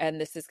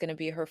 and this is going to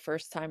be her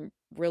first time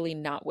really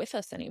not with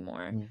us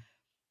anymore.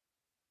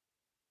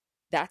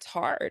 That's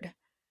hard.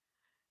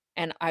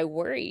 And I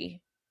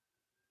worry,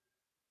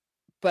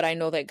 but I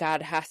know that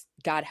God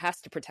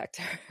has to protect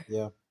her.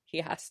 Yeah. He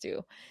has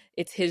to.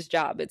 It's his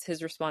job. It's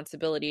his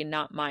responsibility,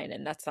 not mine.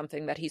 And that's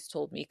something that he's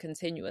told me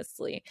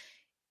continuously.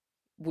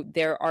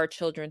 There are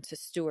children to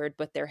steward,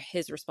 but they're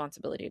his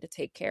responsibility to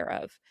take care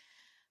of.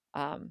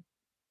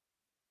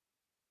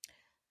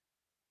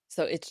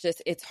 So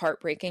it's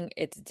heartbreaking.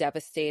 It's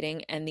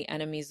devastating. And the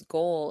enemy's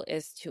goal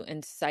is to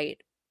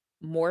incite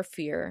more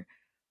fear,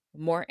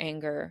 more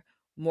anger,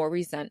 more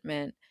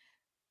resentment,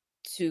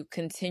 to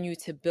continue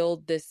to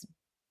build this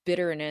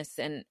bitterness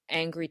and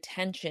angry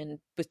tension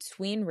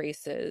between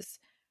races,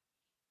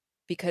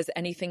 because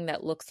anything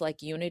that looks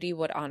like unity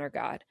would honor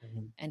God,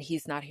 and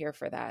he's not here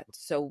for that.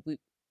 So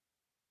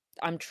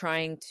I'm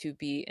trying to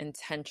be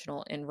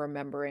intentional in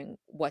remembering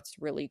what's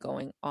really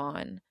going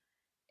on,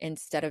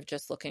 instead of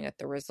just looking at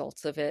the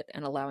results of it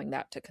and allowing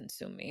that to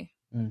consume me.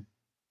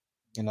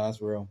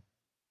 That's real.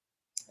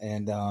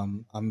 And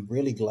I'm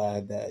really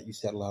glad that you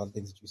said a lot of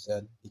things that you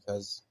said,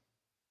 because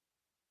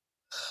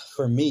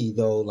for me,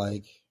 though,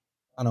 like,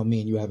 I know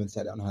me and you haven't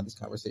sat down and had this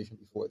conversation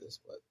before this,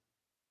 but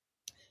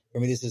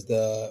for me, this is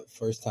the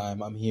first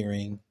time I'm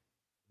hearing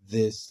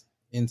this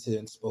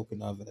incident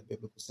spoken of in a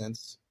biblical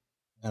sense.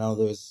 I know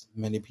there's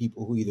many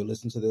people who either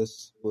listen to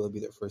this will be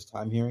their first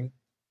time hearing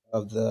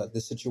of the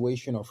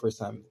situation, or first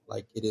time,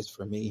 like it is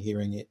for me,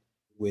 hearing it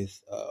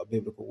with a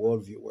biblical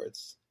worldview, where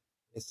it's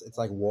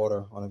like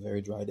water on a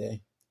very dry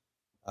day.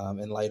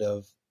 In light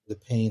of the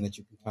pain that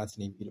you can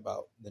constantly read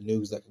about, the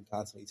news that can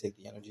constantly take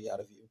the energy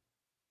out of you,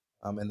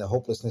 and the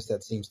hopelessness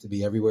that seems to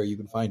be everywhere you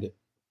can find it.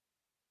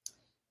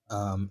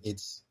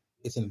 It's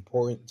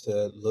important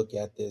to look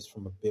at this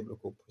from a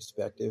biblical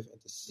perspective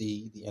and to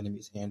see the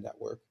enemy's hand at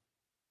work,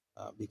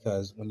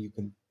 because when you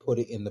can put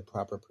it in the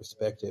proper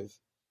perspective,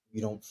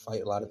 you don't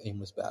fight a lot of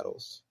aimless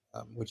battles,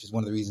 which is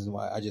one of the reasons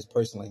why I just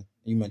personally,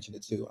 you mentioned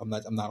it too, I'm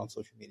not on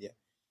social media.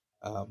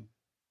 I'm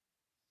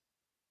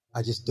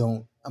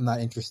not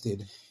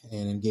interested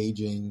in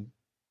engaging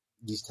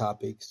these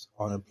topics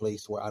on a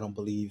place where I don't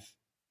believe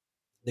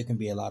there can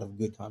be a lot of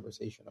good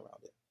conversation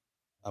around it.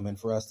 And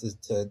for us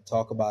to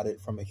talk about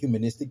it from a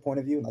humanistic point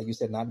of view, like you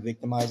said, not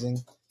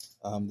victimizing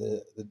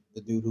the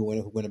dude who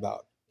went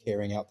about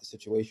carrying out the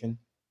situation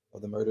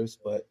of the murders,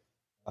 but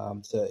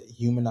to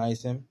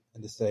humanize him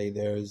and to say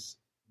there's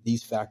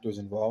these factors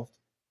involved,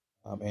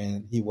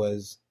 and he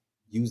was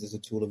used as a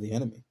tool of the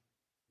enemy,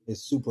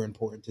 is super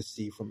important to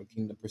see from a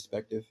kingdom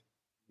perspective.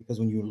 Because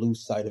when you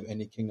lose sight of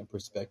any kingdom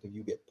perspective,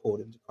 you get pulled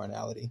into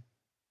carnality,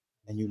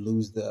 and you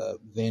lose the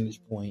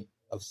vantage point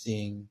of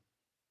seeing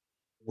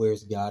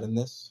where's God in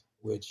this,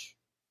 which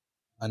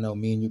I know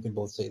me and you can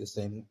both say the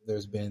same.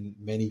 There's been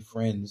many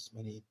friends,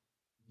 many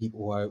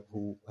people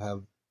who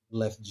have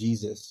left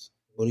Jesus,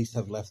 or at least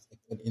have left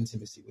an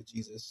intimacy with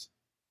Jesus,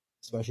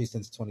 especially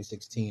since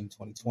 2016,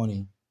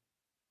 2020,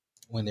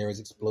 when there was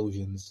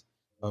explosions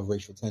of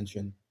racial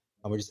tension,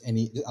 or just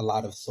a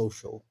lot of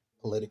social,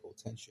 political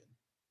tension.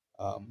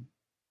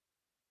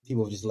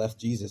 People have just left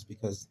Jesus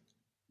because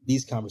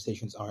these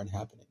conversations aren't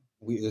happening.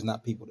 There's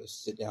not people to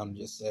sit down and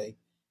just say,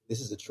 this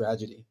is a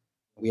tragedy.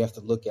 We have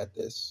to look at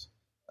this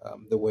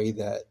the way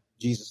that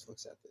Jesus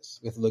looks at this.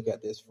 We have to look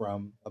at this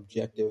from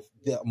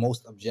the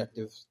most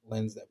objective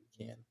lens that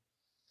we can.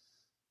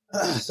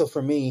 So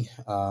for me,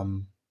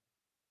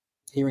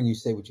 hearing you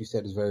say what you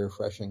said is very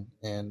refreshing.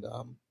 And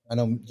I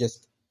know,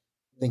 just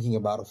thinking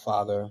about a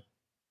father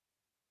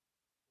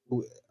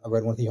who, I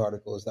read one of the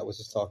articles that was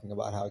just talking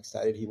about how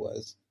excited he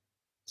was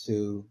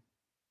to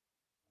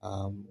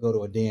go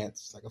to a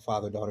dance, like a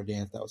father-daughter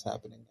dance that was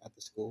happening at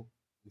the school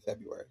in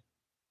February,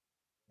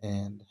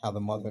 and how the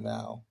mother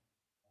now,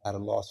 at a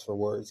loss for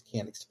words,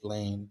 can't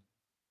explain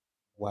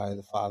why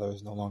the father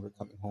is no longer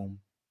coming home.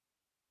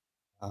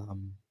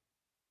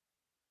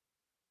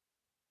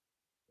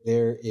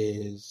 There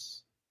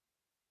is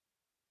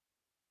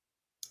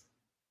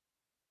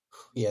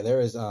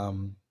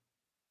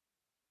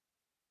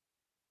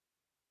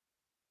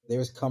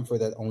comfort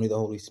that only the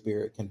Holy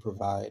Spirit can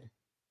provide,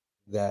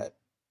 that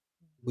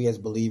we as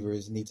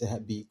believers need to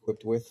be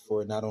equipped with,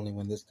 for not only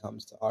when this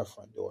comes to our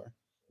front door,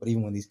 but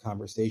even when these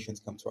conversations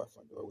come to our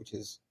front door, which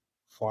is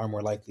far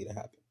more likely to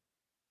happen.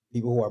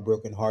 People who are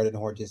brokenhearted,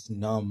 who are just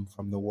numb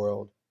from the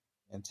world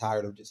and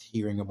tired of just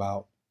hearing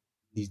about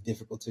these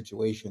difficult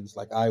situations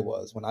like I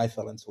was when I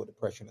fell into a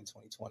depression in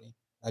 2020.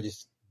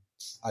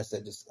 I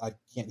said, I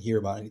can't hear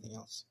about anything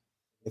else.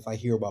 If I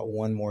hear about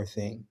one more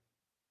thing,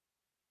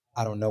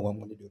 I don't know what I'm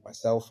going to do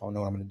myself. I don't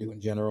know what I'm going to do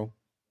in general.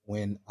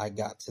 When I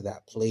got to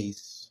that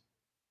place,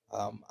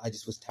 I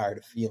just was tired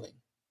of feeling.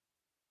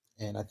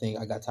 And I think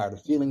I got tired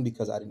of feeling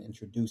because I didn't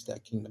introduce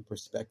that kingdom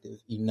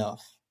perspective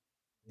enough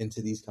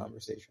into these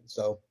conversations.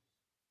 So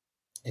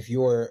if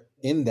you're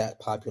in that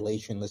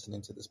population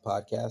listening to this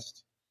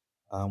podcast,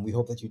 we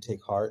hope that you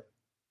take heart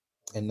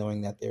in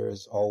knowing that there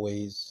is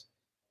always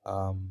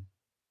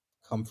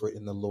comfort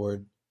in the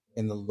Lord,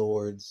 in the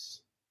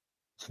Lord's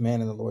in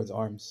the Lord's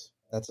arms.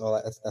 That's all.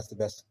 That's the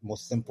best,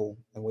 most simple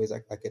in ways I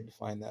could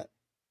define that.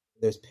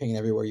 There's pain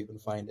everywhere you can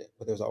find it,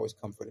 but there's always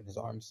comfort in His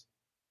arms.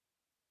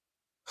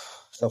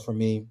 So for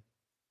me,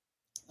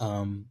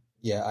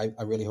 I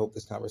really hope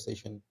this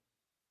conversation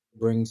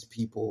brings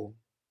people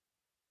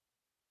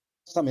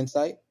some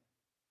insight.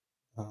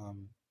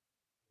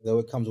 Though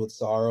it comes with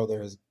sorrow,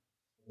 there's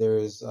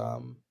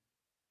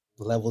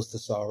levels to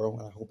sorrow,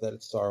 and I hope that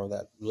it's sorrow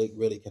that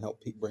really can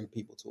help bring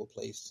people to a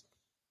place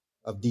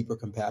of deeper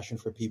compassion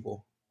for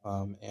people,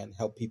 and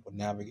help people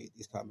navigate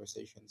these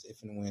conversations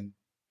if and when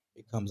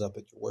it comes up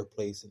at your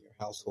workplace, in your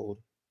household,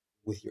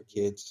 with your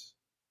kids,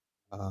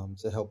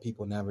 to help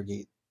people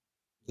navigate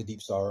the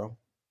deep sorrow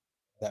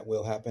that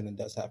will happen and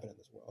does happen in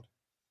this world,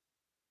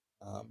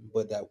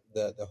 but that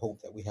the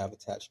hope that we have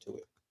attached to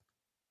it.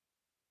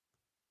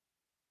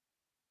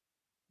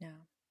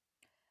 Yeah.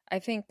 I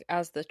think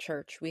as the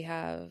church, we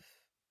have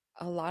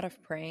a lot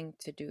of praying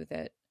to do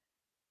that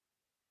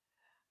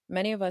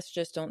many of us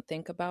just don't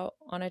think about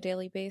on a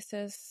daily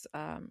basis.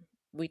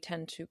 We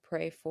tend to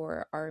pray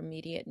for our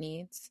immediate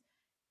needs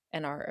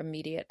and our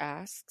immediate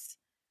asks,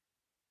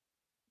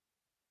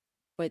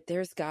 but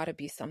there's got to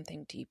be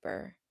something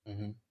deeper.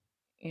 Mm-hmm.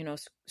 You know,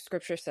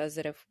 scripture says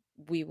that if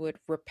we would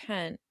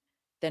repent,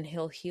 then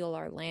He'll heal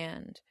our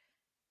land.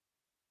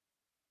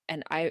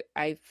 And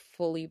I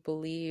fully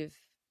believe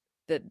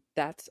that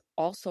that's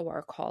also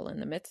our call in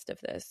the midst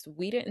of this.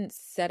 We didn't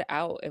set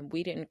out and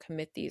we didn't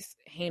commit these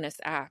heinous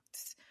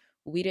acts.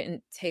 We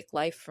didn't take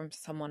life from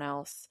someone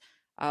else.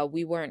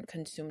 We weren't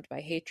consumed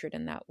by hatred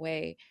in that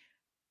way.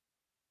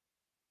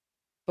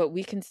 But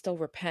we can still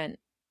repent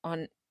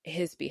on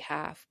His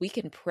behalf. We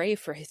can pray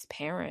for His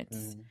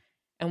parents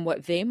and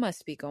what they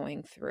must be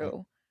going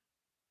through.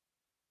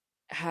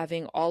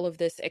 Having all of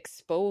this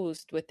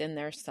exposed within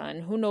their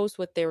son, who knows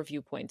what their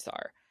viewpoints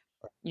are?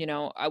 You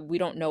know, we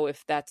don't know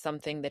if that's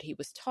something that he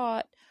was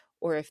taught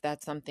or if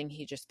that's something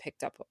he just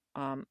picked up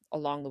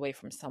along the way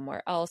from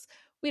somewhere else.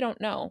 We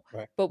don't know.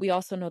 Right. But we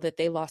also know that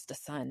they lost a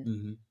son.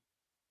 Mm-hmm.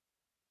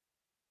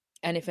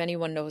 And if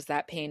anyone knows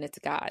that pain, it's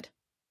God.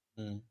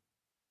 Mm.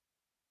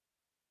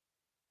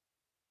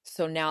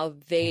 So now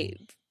they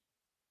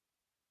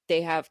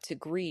have to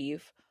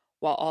grieve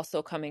while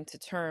also coming to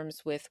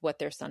terms with what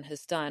their son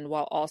has done,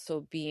 while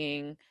also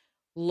being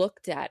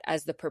looked at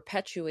as the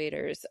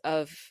perpetuators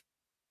of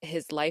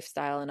his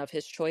lifestyle and of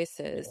his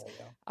choices.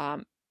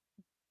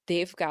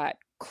 They've got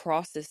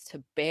crosses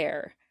to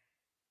bear.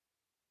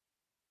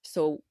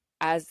 So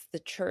as the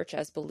church,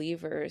 as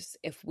believers,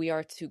 if we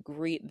are to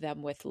greet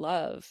them with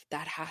love,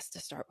 that has to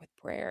start with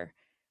prayer.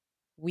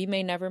 We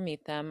may never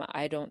meet them.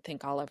 I don't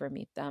think I'll ever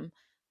meet them.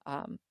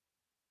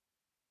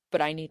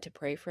 But I need to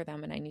pray for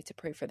them, and I need to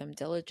pray for them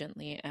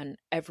diligently, and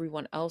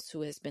everyone else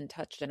who has been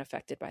touched and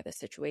affected by the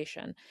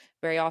situation.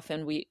 Very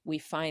often we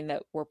find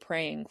that we're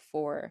praying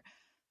for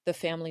the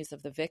families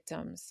of the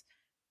victims,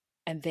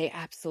 and they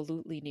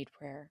absolutely need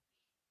prayer.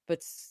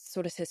 But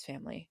so does his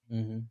family.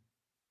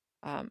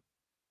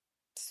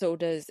 So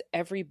does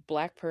every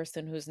Black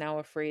person who's now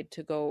afraid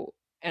to go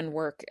and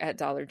work at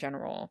Dollar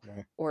General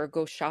or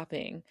go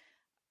shopping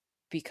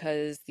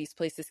because these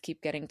places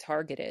keep getting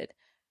targeted.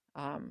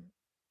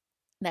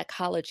 That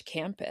college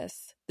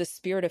campus, the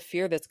spirit of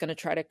fear that's going to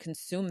try to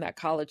consume that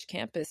college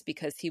campus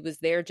because he was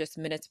there just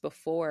minutes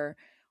before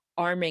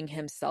arming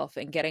himself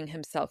and getting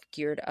himself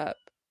geared up.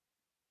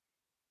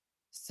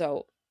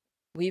 So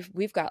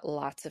we've got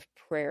lots of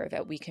prayer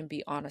that we can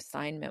be on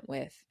assignment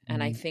with.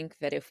 And I think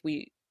that if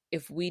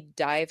we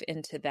dive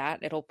into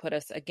that, it'll put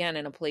us again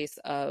in a place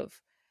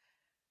of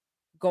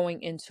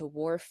going into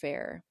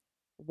warfare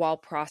while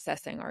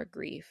processing our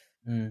grief.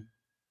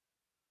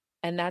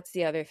 And that's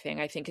the other thing.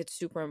 I think it's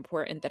super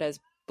important that as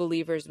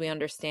believers, we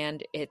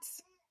understand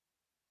it's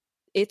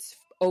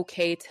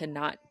okay to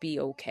not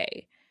be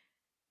okay.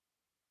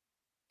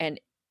 And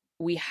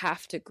we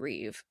have to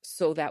grieve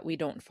so that we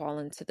don't fall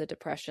into the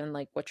depression,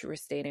 like what you were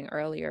stating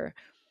earlier.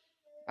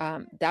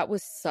 That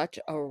was such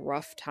a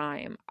rough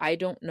time. I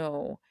don't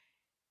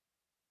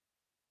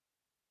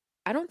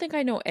think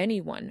I know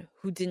anyone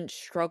who didn't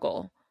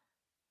struggle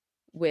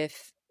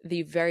with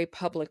the very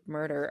public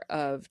murder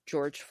of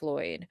George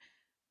Floyd,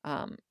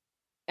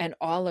 and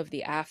all of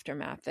the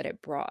aftermath that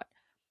it brought.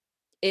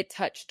 It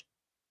touched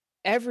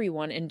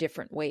everyone in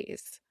different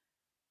ways.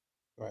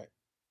 Right.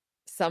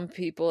 Some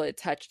people it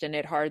touched and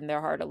it hardened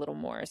their heart a little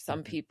more.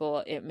 Some Mhm. people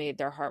it made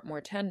their heart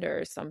more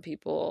tender. Some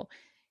people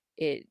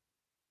it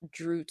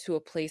drew to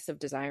a place of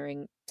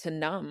desiring to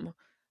numb,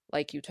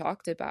 like you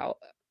talked about.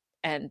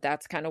 And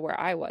that's kind of where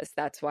I was.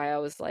 That's why I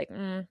was like,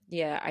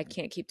 yeah, I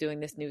can't keep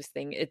doing this news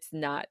thing. It's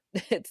not,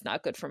 it's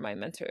not good for my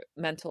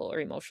mental or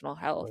emotional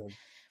health. Right.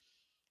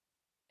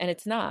 And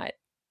it's not,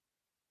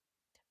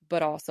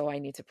 but also I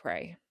need to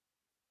pray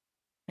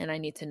and I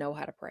need to know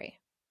how to pray.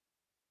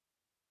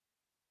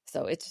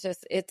 So it's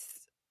just,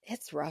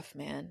 it's rough,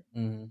 man.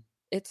 Mm-hmm.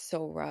 It's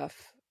so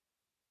rough.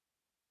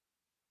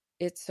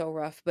 It's so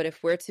rough. But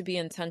if we're to be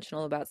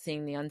intentional about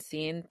seeing the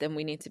unseen, then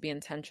we need to be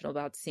intentional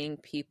about seeing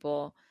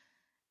people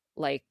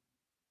like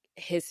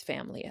his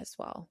family as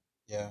well.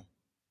 Yeah.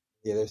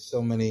 Yeah. There's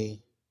so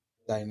many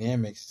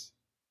dynamics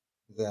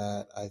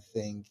that I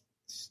think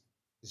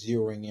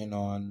zeroing in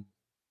on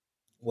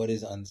what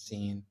is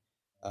unseen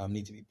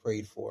need to be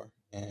prayed for.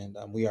 And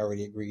we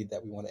already agreed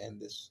that we want to end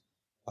this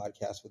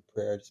podcast with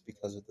prayer just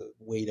because of the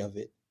weight of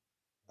it.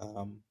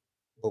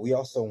 But we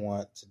also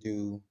want to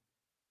do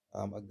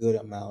a good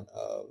amount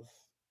of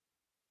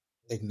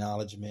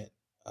acknowledgement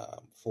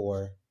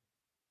for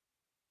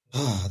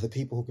the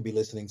people who could be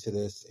listening to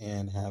this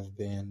and have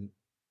been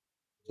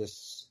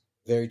just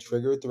very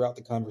triggered throughout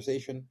the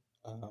conversation,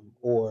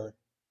 or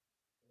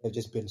have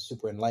just been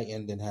super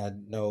enlightened and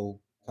had no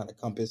kind of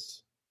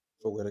compass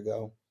for where to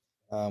go.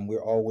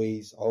 We're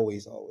always,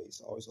 always,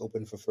 always, always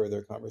open for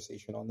further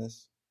conversation on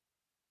this.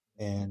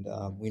 And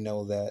we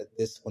know that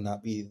this will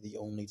not be the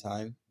only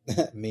time.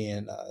 Me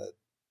and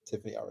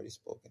Tiffany already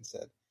spoke and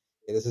said,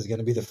 yeah, this is going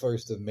to be the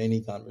first of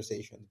many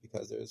conversations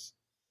because there's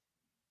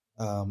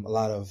a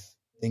lot of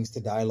things to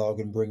dialogue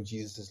and bring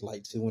Jesus'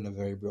 light to in a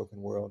very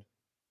broken world.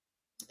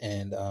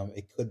 And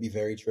it could be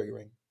very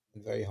triggering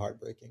and very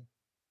heartbreaking,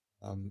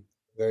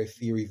 very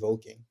fear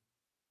evoking.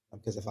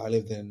 Because if I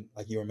lived in,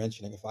 like you were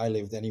mentioning, if I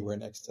lived anywhere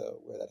next to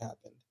where that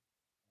happened,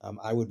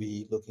 I would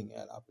be looking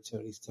at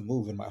opportunities to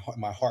move. In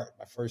some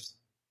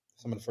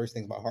of the first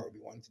things my heart would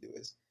be wanting to do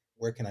is,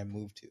 where can I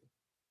move to?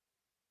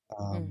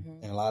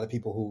 And a lot of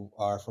people who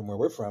are from where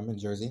we're from in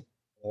Jersey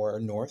or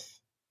North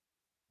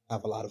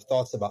have a lot of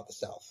thoughts about the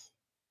South.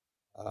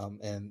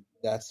 And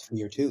that's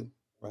fear too,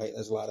 right?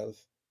 There's a lot of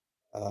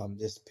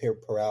just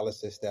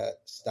paralysis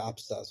that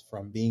stops us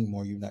from being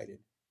more united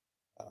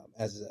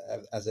as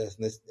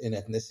in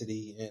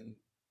ethnicity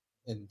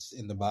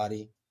in the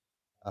body.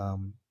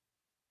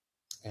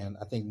 And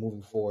I think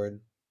moving forward,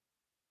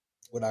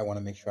 what I want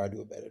to make sure I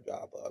do a better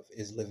job of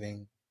is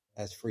living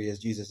as free as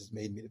Jesus has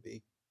made me to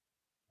be,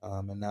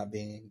 and not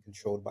being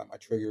controlled by my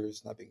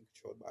triggers, not being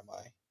controlled by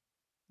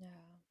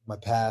my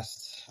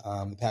past,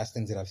 the past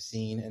things that I've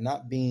seen, and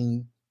not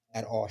being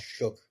at all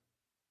shook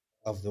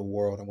of the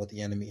world and what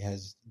the enemy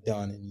has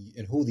done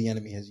and who the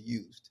enemy has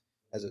used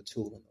as a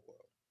tool in the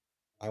world.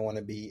 I want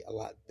to be a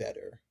lot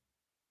better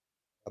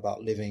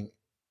about living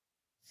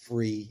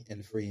free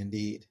and free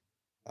indeed,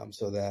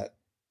 so that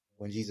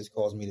when Jesus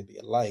calls me to be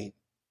a light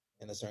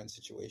in a certain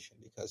situation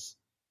because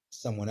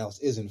someone else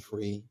isn't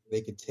free,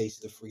 they could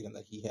taste the freedom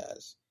that he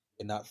has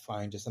and not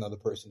find just another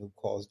person who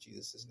calls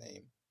Jesus'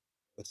 name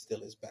but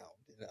still is bound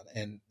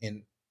and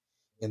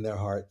in their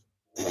heart.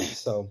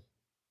 So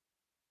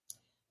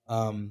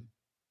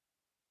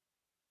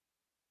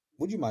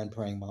would you mind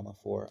praying, Mama,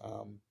 for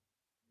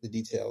the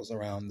details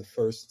around the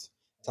first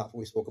topic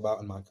we spoke about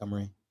in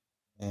Montgomery?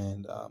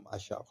 And I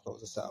shall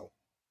close us out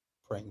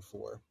praying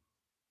for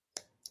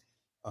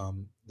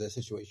the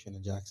situation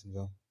in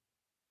Jacksonville.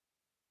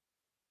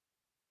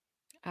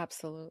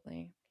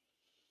 Absolutely.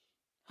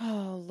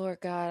 Oh, Lord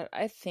God,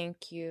 I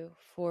thank you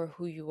for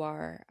who you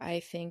are. I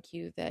thank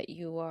you that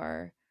you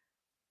are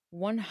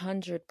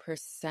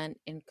 100%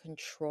 in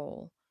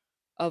control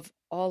of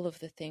all of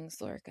the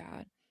things, Lord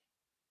God.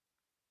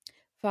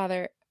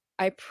 Father,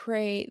 I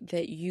pray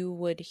that you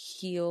would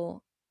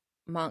heal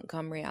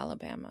Montgomery,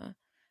 Alabama.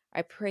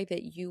 I pray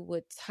that you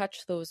would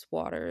touch those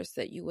waters,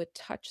 that you would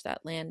touch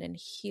that land and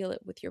heal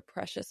it with your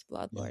precious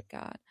blood, Lord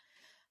God.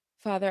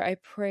 Father, I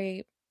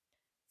pray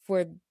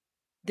for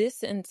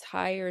this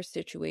entire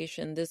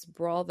situation, this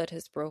brawl that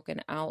has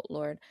broken out,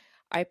 Lord.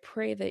 I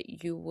pray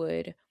that you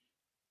would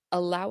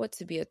allow it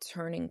to be a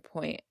turning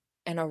point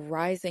and a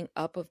rising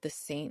up of the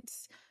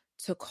saints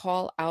to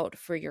call out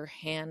for your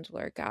hand,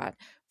 Lord God,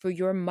 for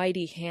your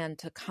mighty hand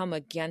to come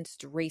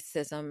against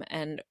racism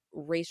and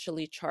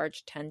racially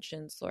charged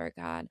tensions, Lord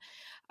God.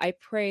 I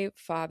pray,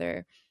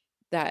 Father,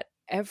 that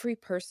every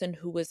person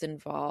who was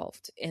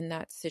involved in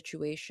that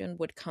situation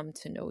would come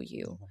to know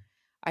you.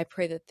 I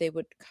pray that they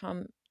would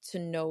come to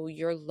know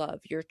your love,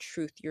 your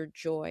truth, your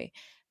joy,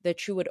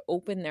 that you would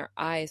open their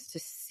eyes to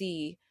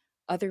see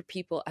other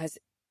people as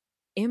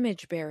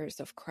image bearers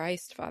of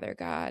Christ, Father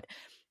God,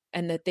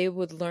 and that they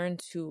would learn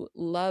to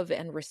love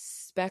and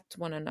respect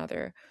one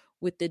another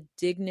with the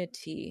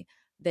dignity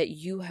that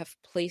you have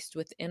placed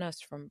within us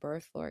from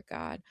birth, Lord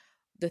God.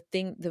 The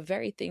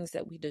very things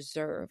that we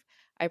deserve.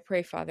 I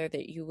pray, Father,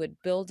 that you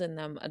would build in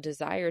them a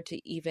desire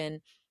to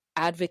even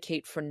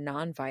advocate for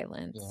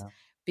nonviolence,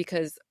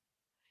 because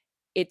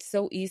it's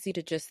so easy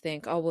to just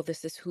think, oh, well,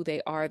 this is who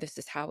they are. This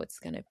is how it's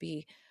going to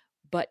be.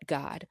 But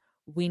God,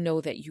 we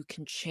know that you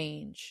can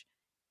change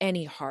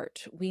any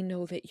heart. We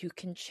know that you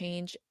can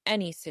change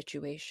any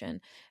situation.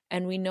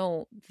 And we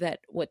know that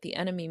what the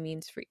enemy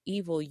means for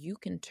evil, you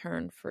can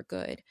turn for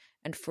good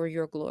and for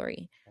your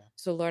glory.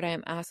 So, Lord, I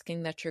am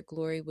asking that your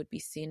glory would be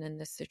seen in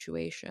this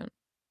situation.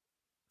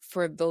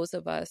 For those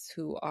of us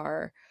who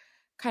are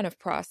kind of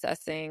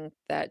processing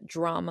that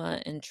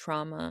drama and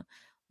trauma,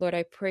 Lord,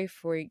 I pray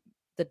for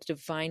the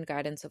divine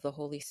guidance of the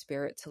Holy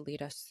Spirit to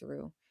lead us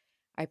through.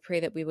 I pray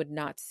that we would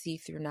not see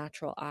through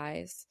natural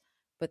eyes,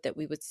 but that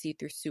we would see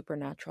through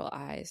supernatural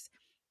eyes.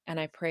 And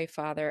I pray,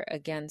 Father,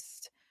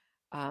 against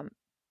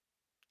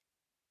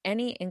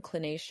any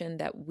inclination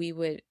that we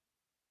would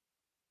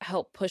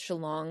help push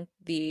along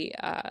the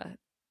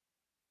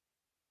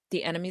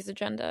enemy's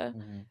agenda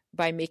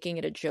by making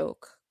it a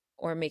joke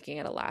or making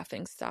it a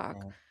laughing stock.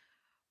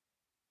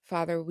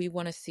 Father, we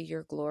want to see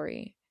your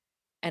glory.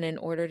 And in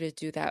order to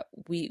do that,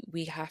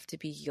 we have to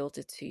be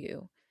yielded to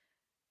you.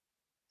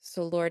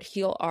 So, Lord,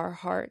 heal our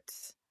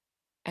hearts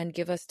and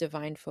give us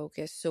divine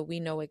focus so we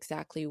know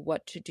exactly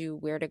what to do,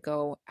 where to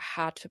go,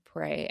 how to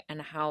pray,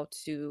 and how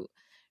to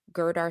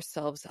gird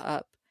ourselves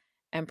up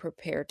and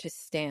prepare to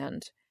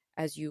stand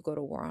as you go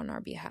to war on our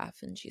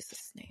behalf. In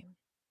Jesus' name.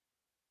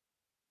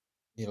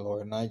 Yeah,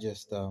 Lord, and I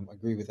just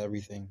agree with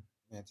everything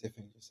that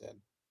Tiffany just said.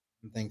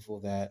 I'm thankful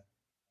that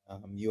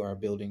you are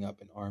building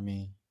up an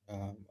army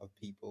of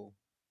people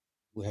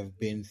who have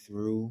been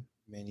through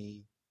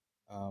many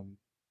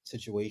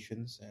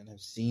situations and have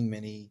seen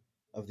many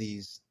of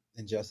these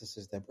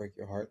injustices that break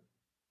your heart,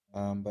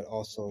 but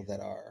also that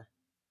are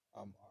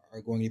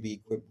going to be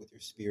equipped with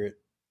your spirit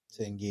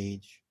to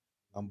engage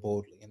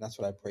boldly. And that's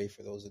what I pray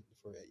for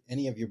for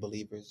any of your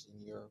believers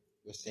and your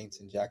saints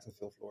in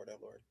Jacksonville, Florida,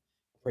 Lord.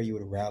 I pray you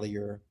would rally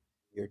your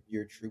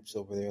troops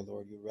over there,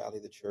 Lord. You rally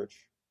the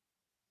church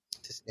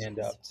to stand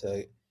up,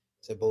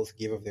 to both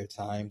give of their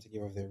time, to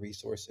give of their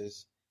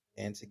resources,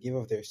 and to give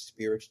of their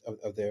spirit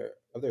of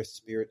their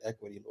spirit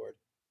equity, Lord,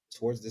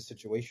 towards this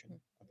situation.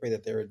 I pray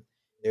that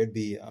there'd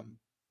be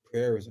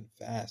prayers and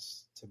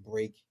fasts to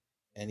break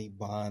any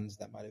bonds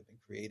that might have been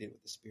created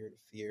with the spirit of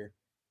fear,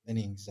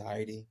 any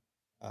anxiety.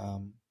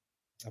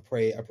 I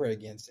pray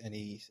against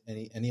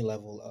any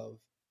level of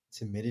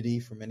timidity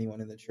from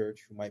anyone in the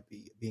church who might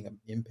be being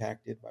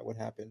impacted by what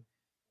happened.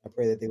 I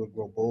pray that they would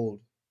grow bold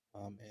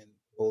and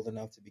bold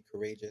enough to be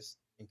courageous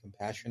and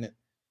compassionate,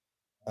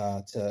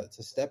 to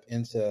step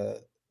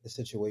into the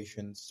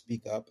situation,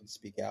 speak up and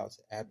speak out,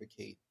 to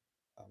advocate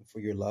for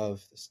your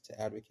love,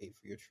 to advocate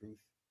for your truth,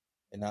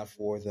 and not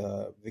for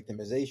the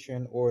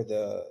victimization or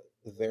the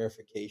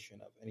verification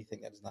of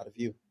anything that is not of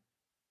you.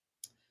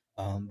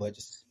 But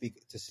just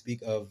to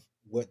speak of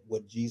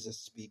what Jesus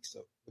speaks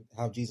of,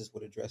 how Jesus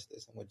would address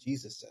this, and what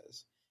Jesus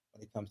says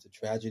when it comes to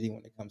tragedy,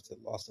 when it comes to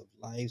loss of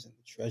lives, and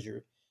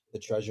the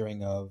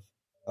treasuring of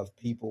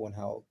people, and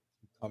how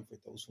you comfort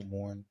those who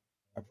mourn.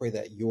 I pray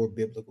that your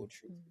biblical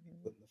truth would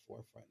be put in the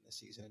forefront this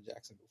season in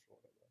Jacksonville,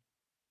 Florida,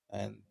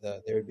 and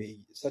there would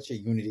be such a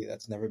unity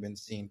that's never been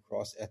seen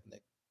cross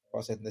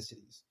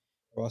ethnicities,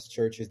 cross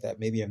churches that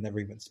maybe have never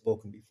even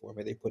spoken before.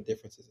 May they put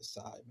differences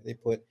aside. May they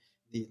put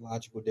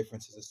theological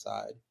differences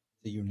aside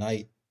to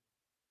unite,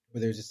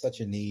 where there's just such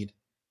a need,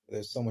 where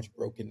there's so much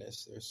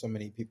brokenness, there's so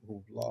many people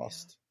who've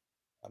lost.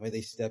 May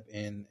they step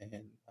in and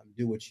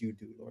do what you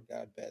do, Lord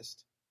God,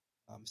 best.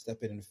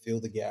 Step in and fill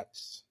the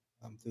gaps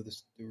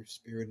through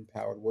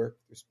spirit-empowered work,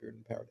 through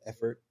spirit-empowered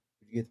effort.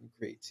 Would you give them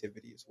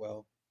creativity as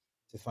well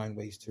to find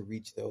ways to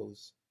reach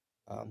those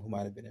who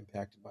might have been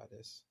impacted by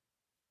this?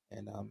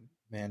 And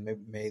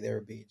may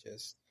there be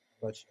just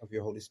much of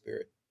your Holy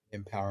Spirit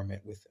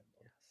empowerment with them,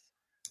 Lord.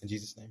 In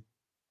Jesus' name.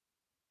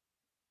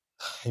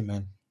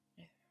 Amen.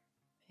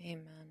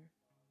 Amen.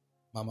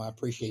 Mama, I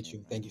appreciate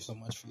you. Thank you so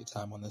much for your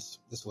time on this.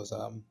 This was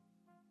a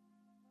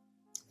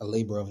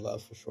labor of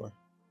love for sure.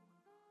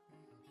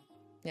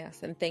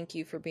 Yes, and thank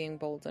you for being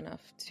bold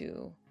enough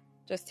to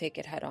just take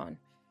it head on.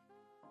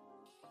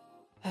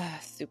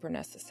 Super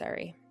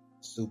necessary.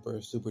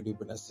 Super, super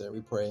duper necessary.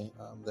 We pray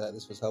that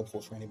this was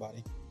helpful for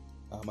anybody.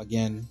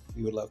 Again,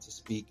 we would love to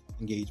speak,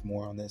 engage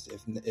more on this.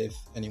 If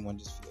anyone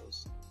just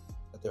feels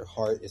that their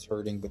heart is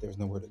hurting, but there's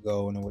nowhere to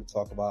go, nowhere to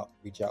talk about,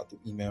 reach out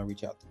through email,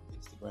 reach out through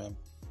Instagram.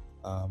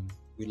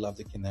 We'd love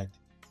to connect.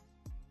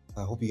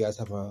 I hope you guys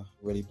have a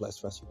really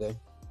blessed rest of your day.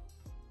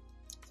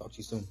 Talk to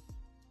you soon.